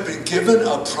you have been given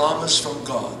a promise from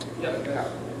God,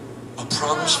 a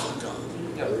promise from God,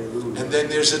 and then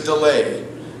there's a delay,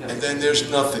 and then there's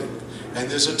nothing, and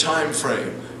there's a time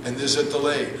frame, and there's a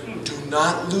delay, do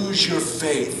not lose your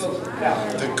faith.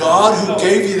 The God who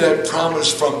gave you that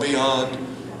promise from beyond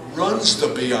runs the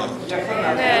beyond.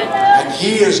 And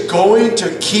he is going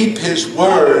to keep his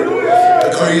word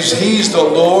because he's the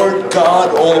Lord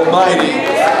God Almighty,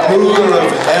 ruler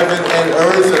of heaven and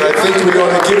earth, and I think we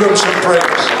ought to give him some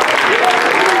praise.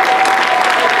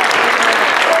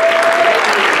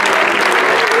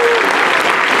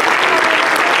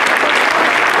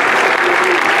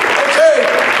 Okay,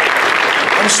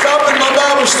 I'm stopping my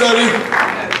Bible study,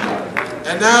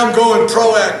 and now I'm going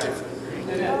proactive.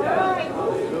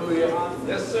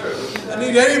 I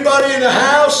need anybody in the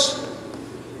house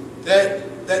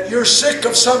that you're sick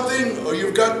of something, or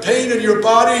you've got pain in your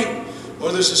body,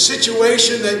 or there's a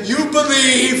situation that you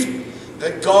believe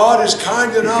that God is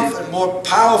kind enough and more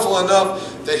powerful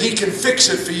enough that he can fix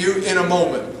it for you in a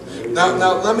moment.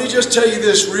 Now let me just tell you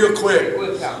this real quick.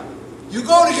 You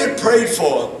go to get prayed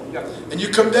for, and you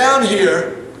come down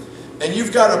here, and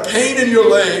you've got a pain in your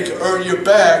leg or in your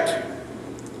back,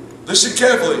 listen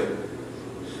carefully,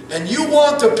 and you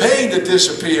want the pain to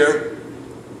disappear,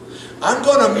 I'm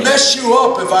going to mess you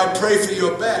up if I pray for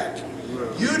your back.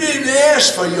 You didn't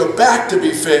ask for your back to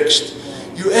be fixed.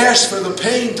 You asked for the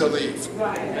pain to leave.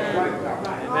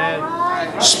 Amen.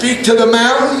 Speak to the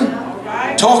mountain.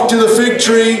 Talk to the fig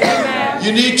tree.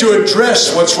 You need to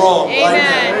address what's wrong right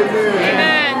now.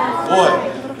 Amen.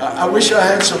 Boy, I wish I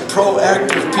had some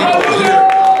proactive people here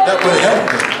that would help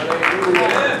me.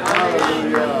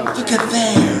 Look at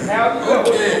there.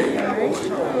 Okay.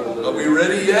 Are we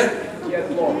ready yet?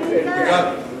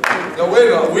 Now wait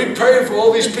a minute. We praying for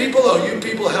all these people, or are you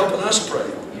people helping us pray?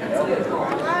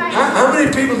 How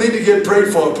many people need to get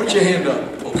prayed for? Put your hand up.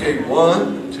 Okay,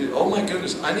 1, 2. Oh my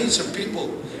goodness, I need some people.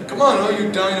 Come on, all you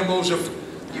dynamos of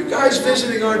you guys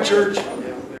visiting our church.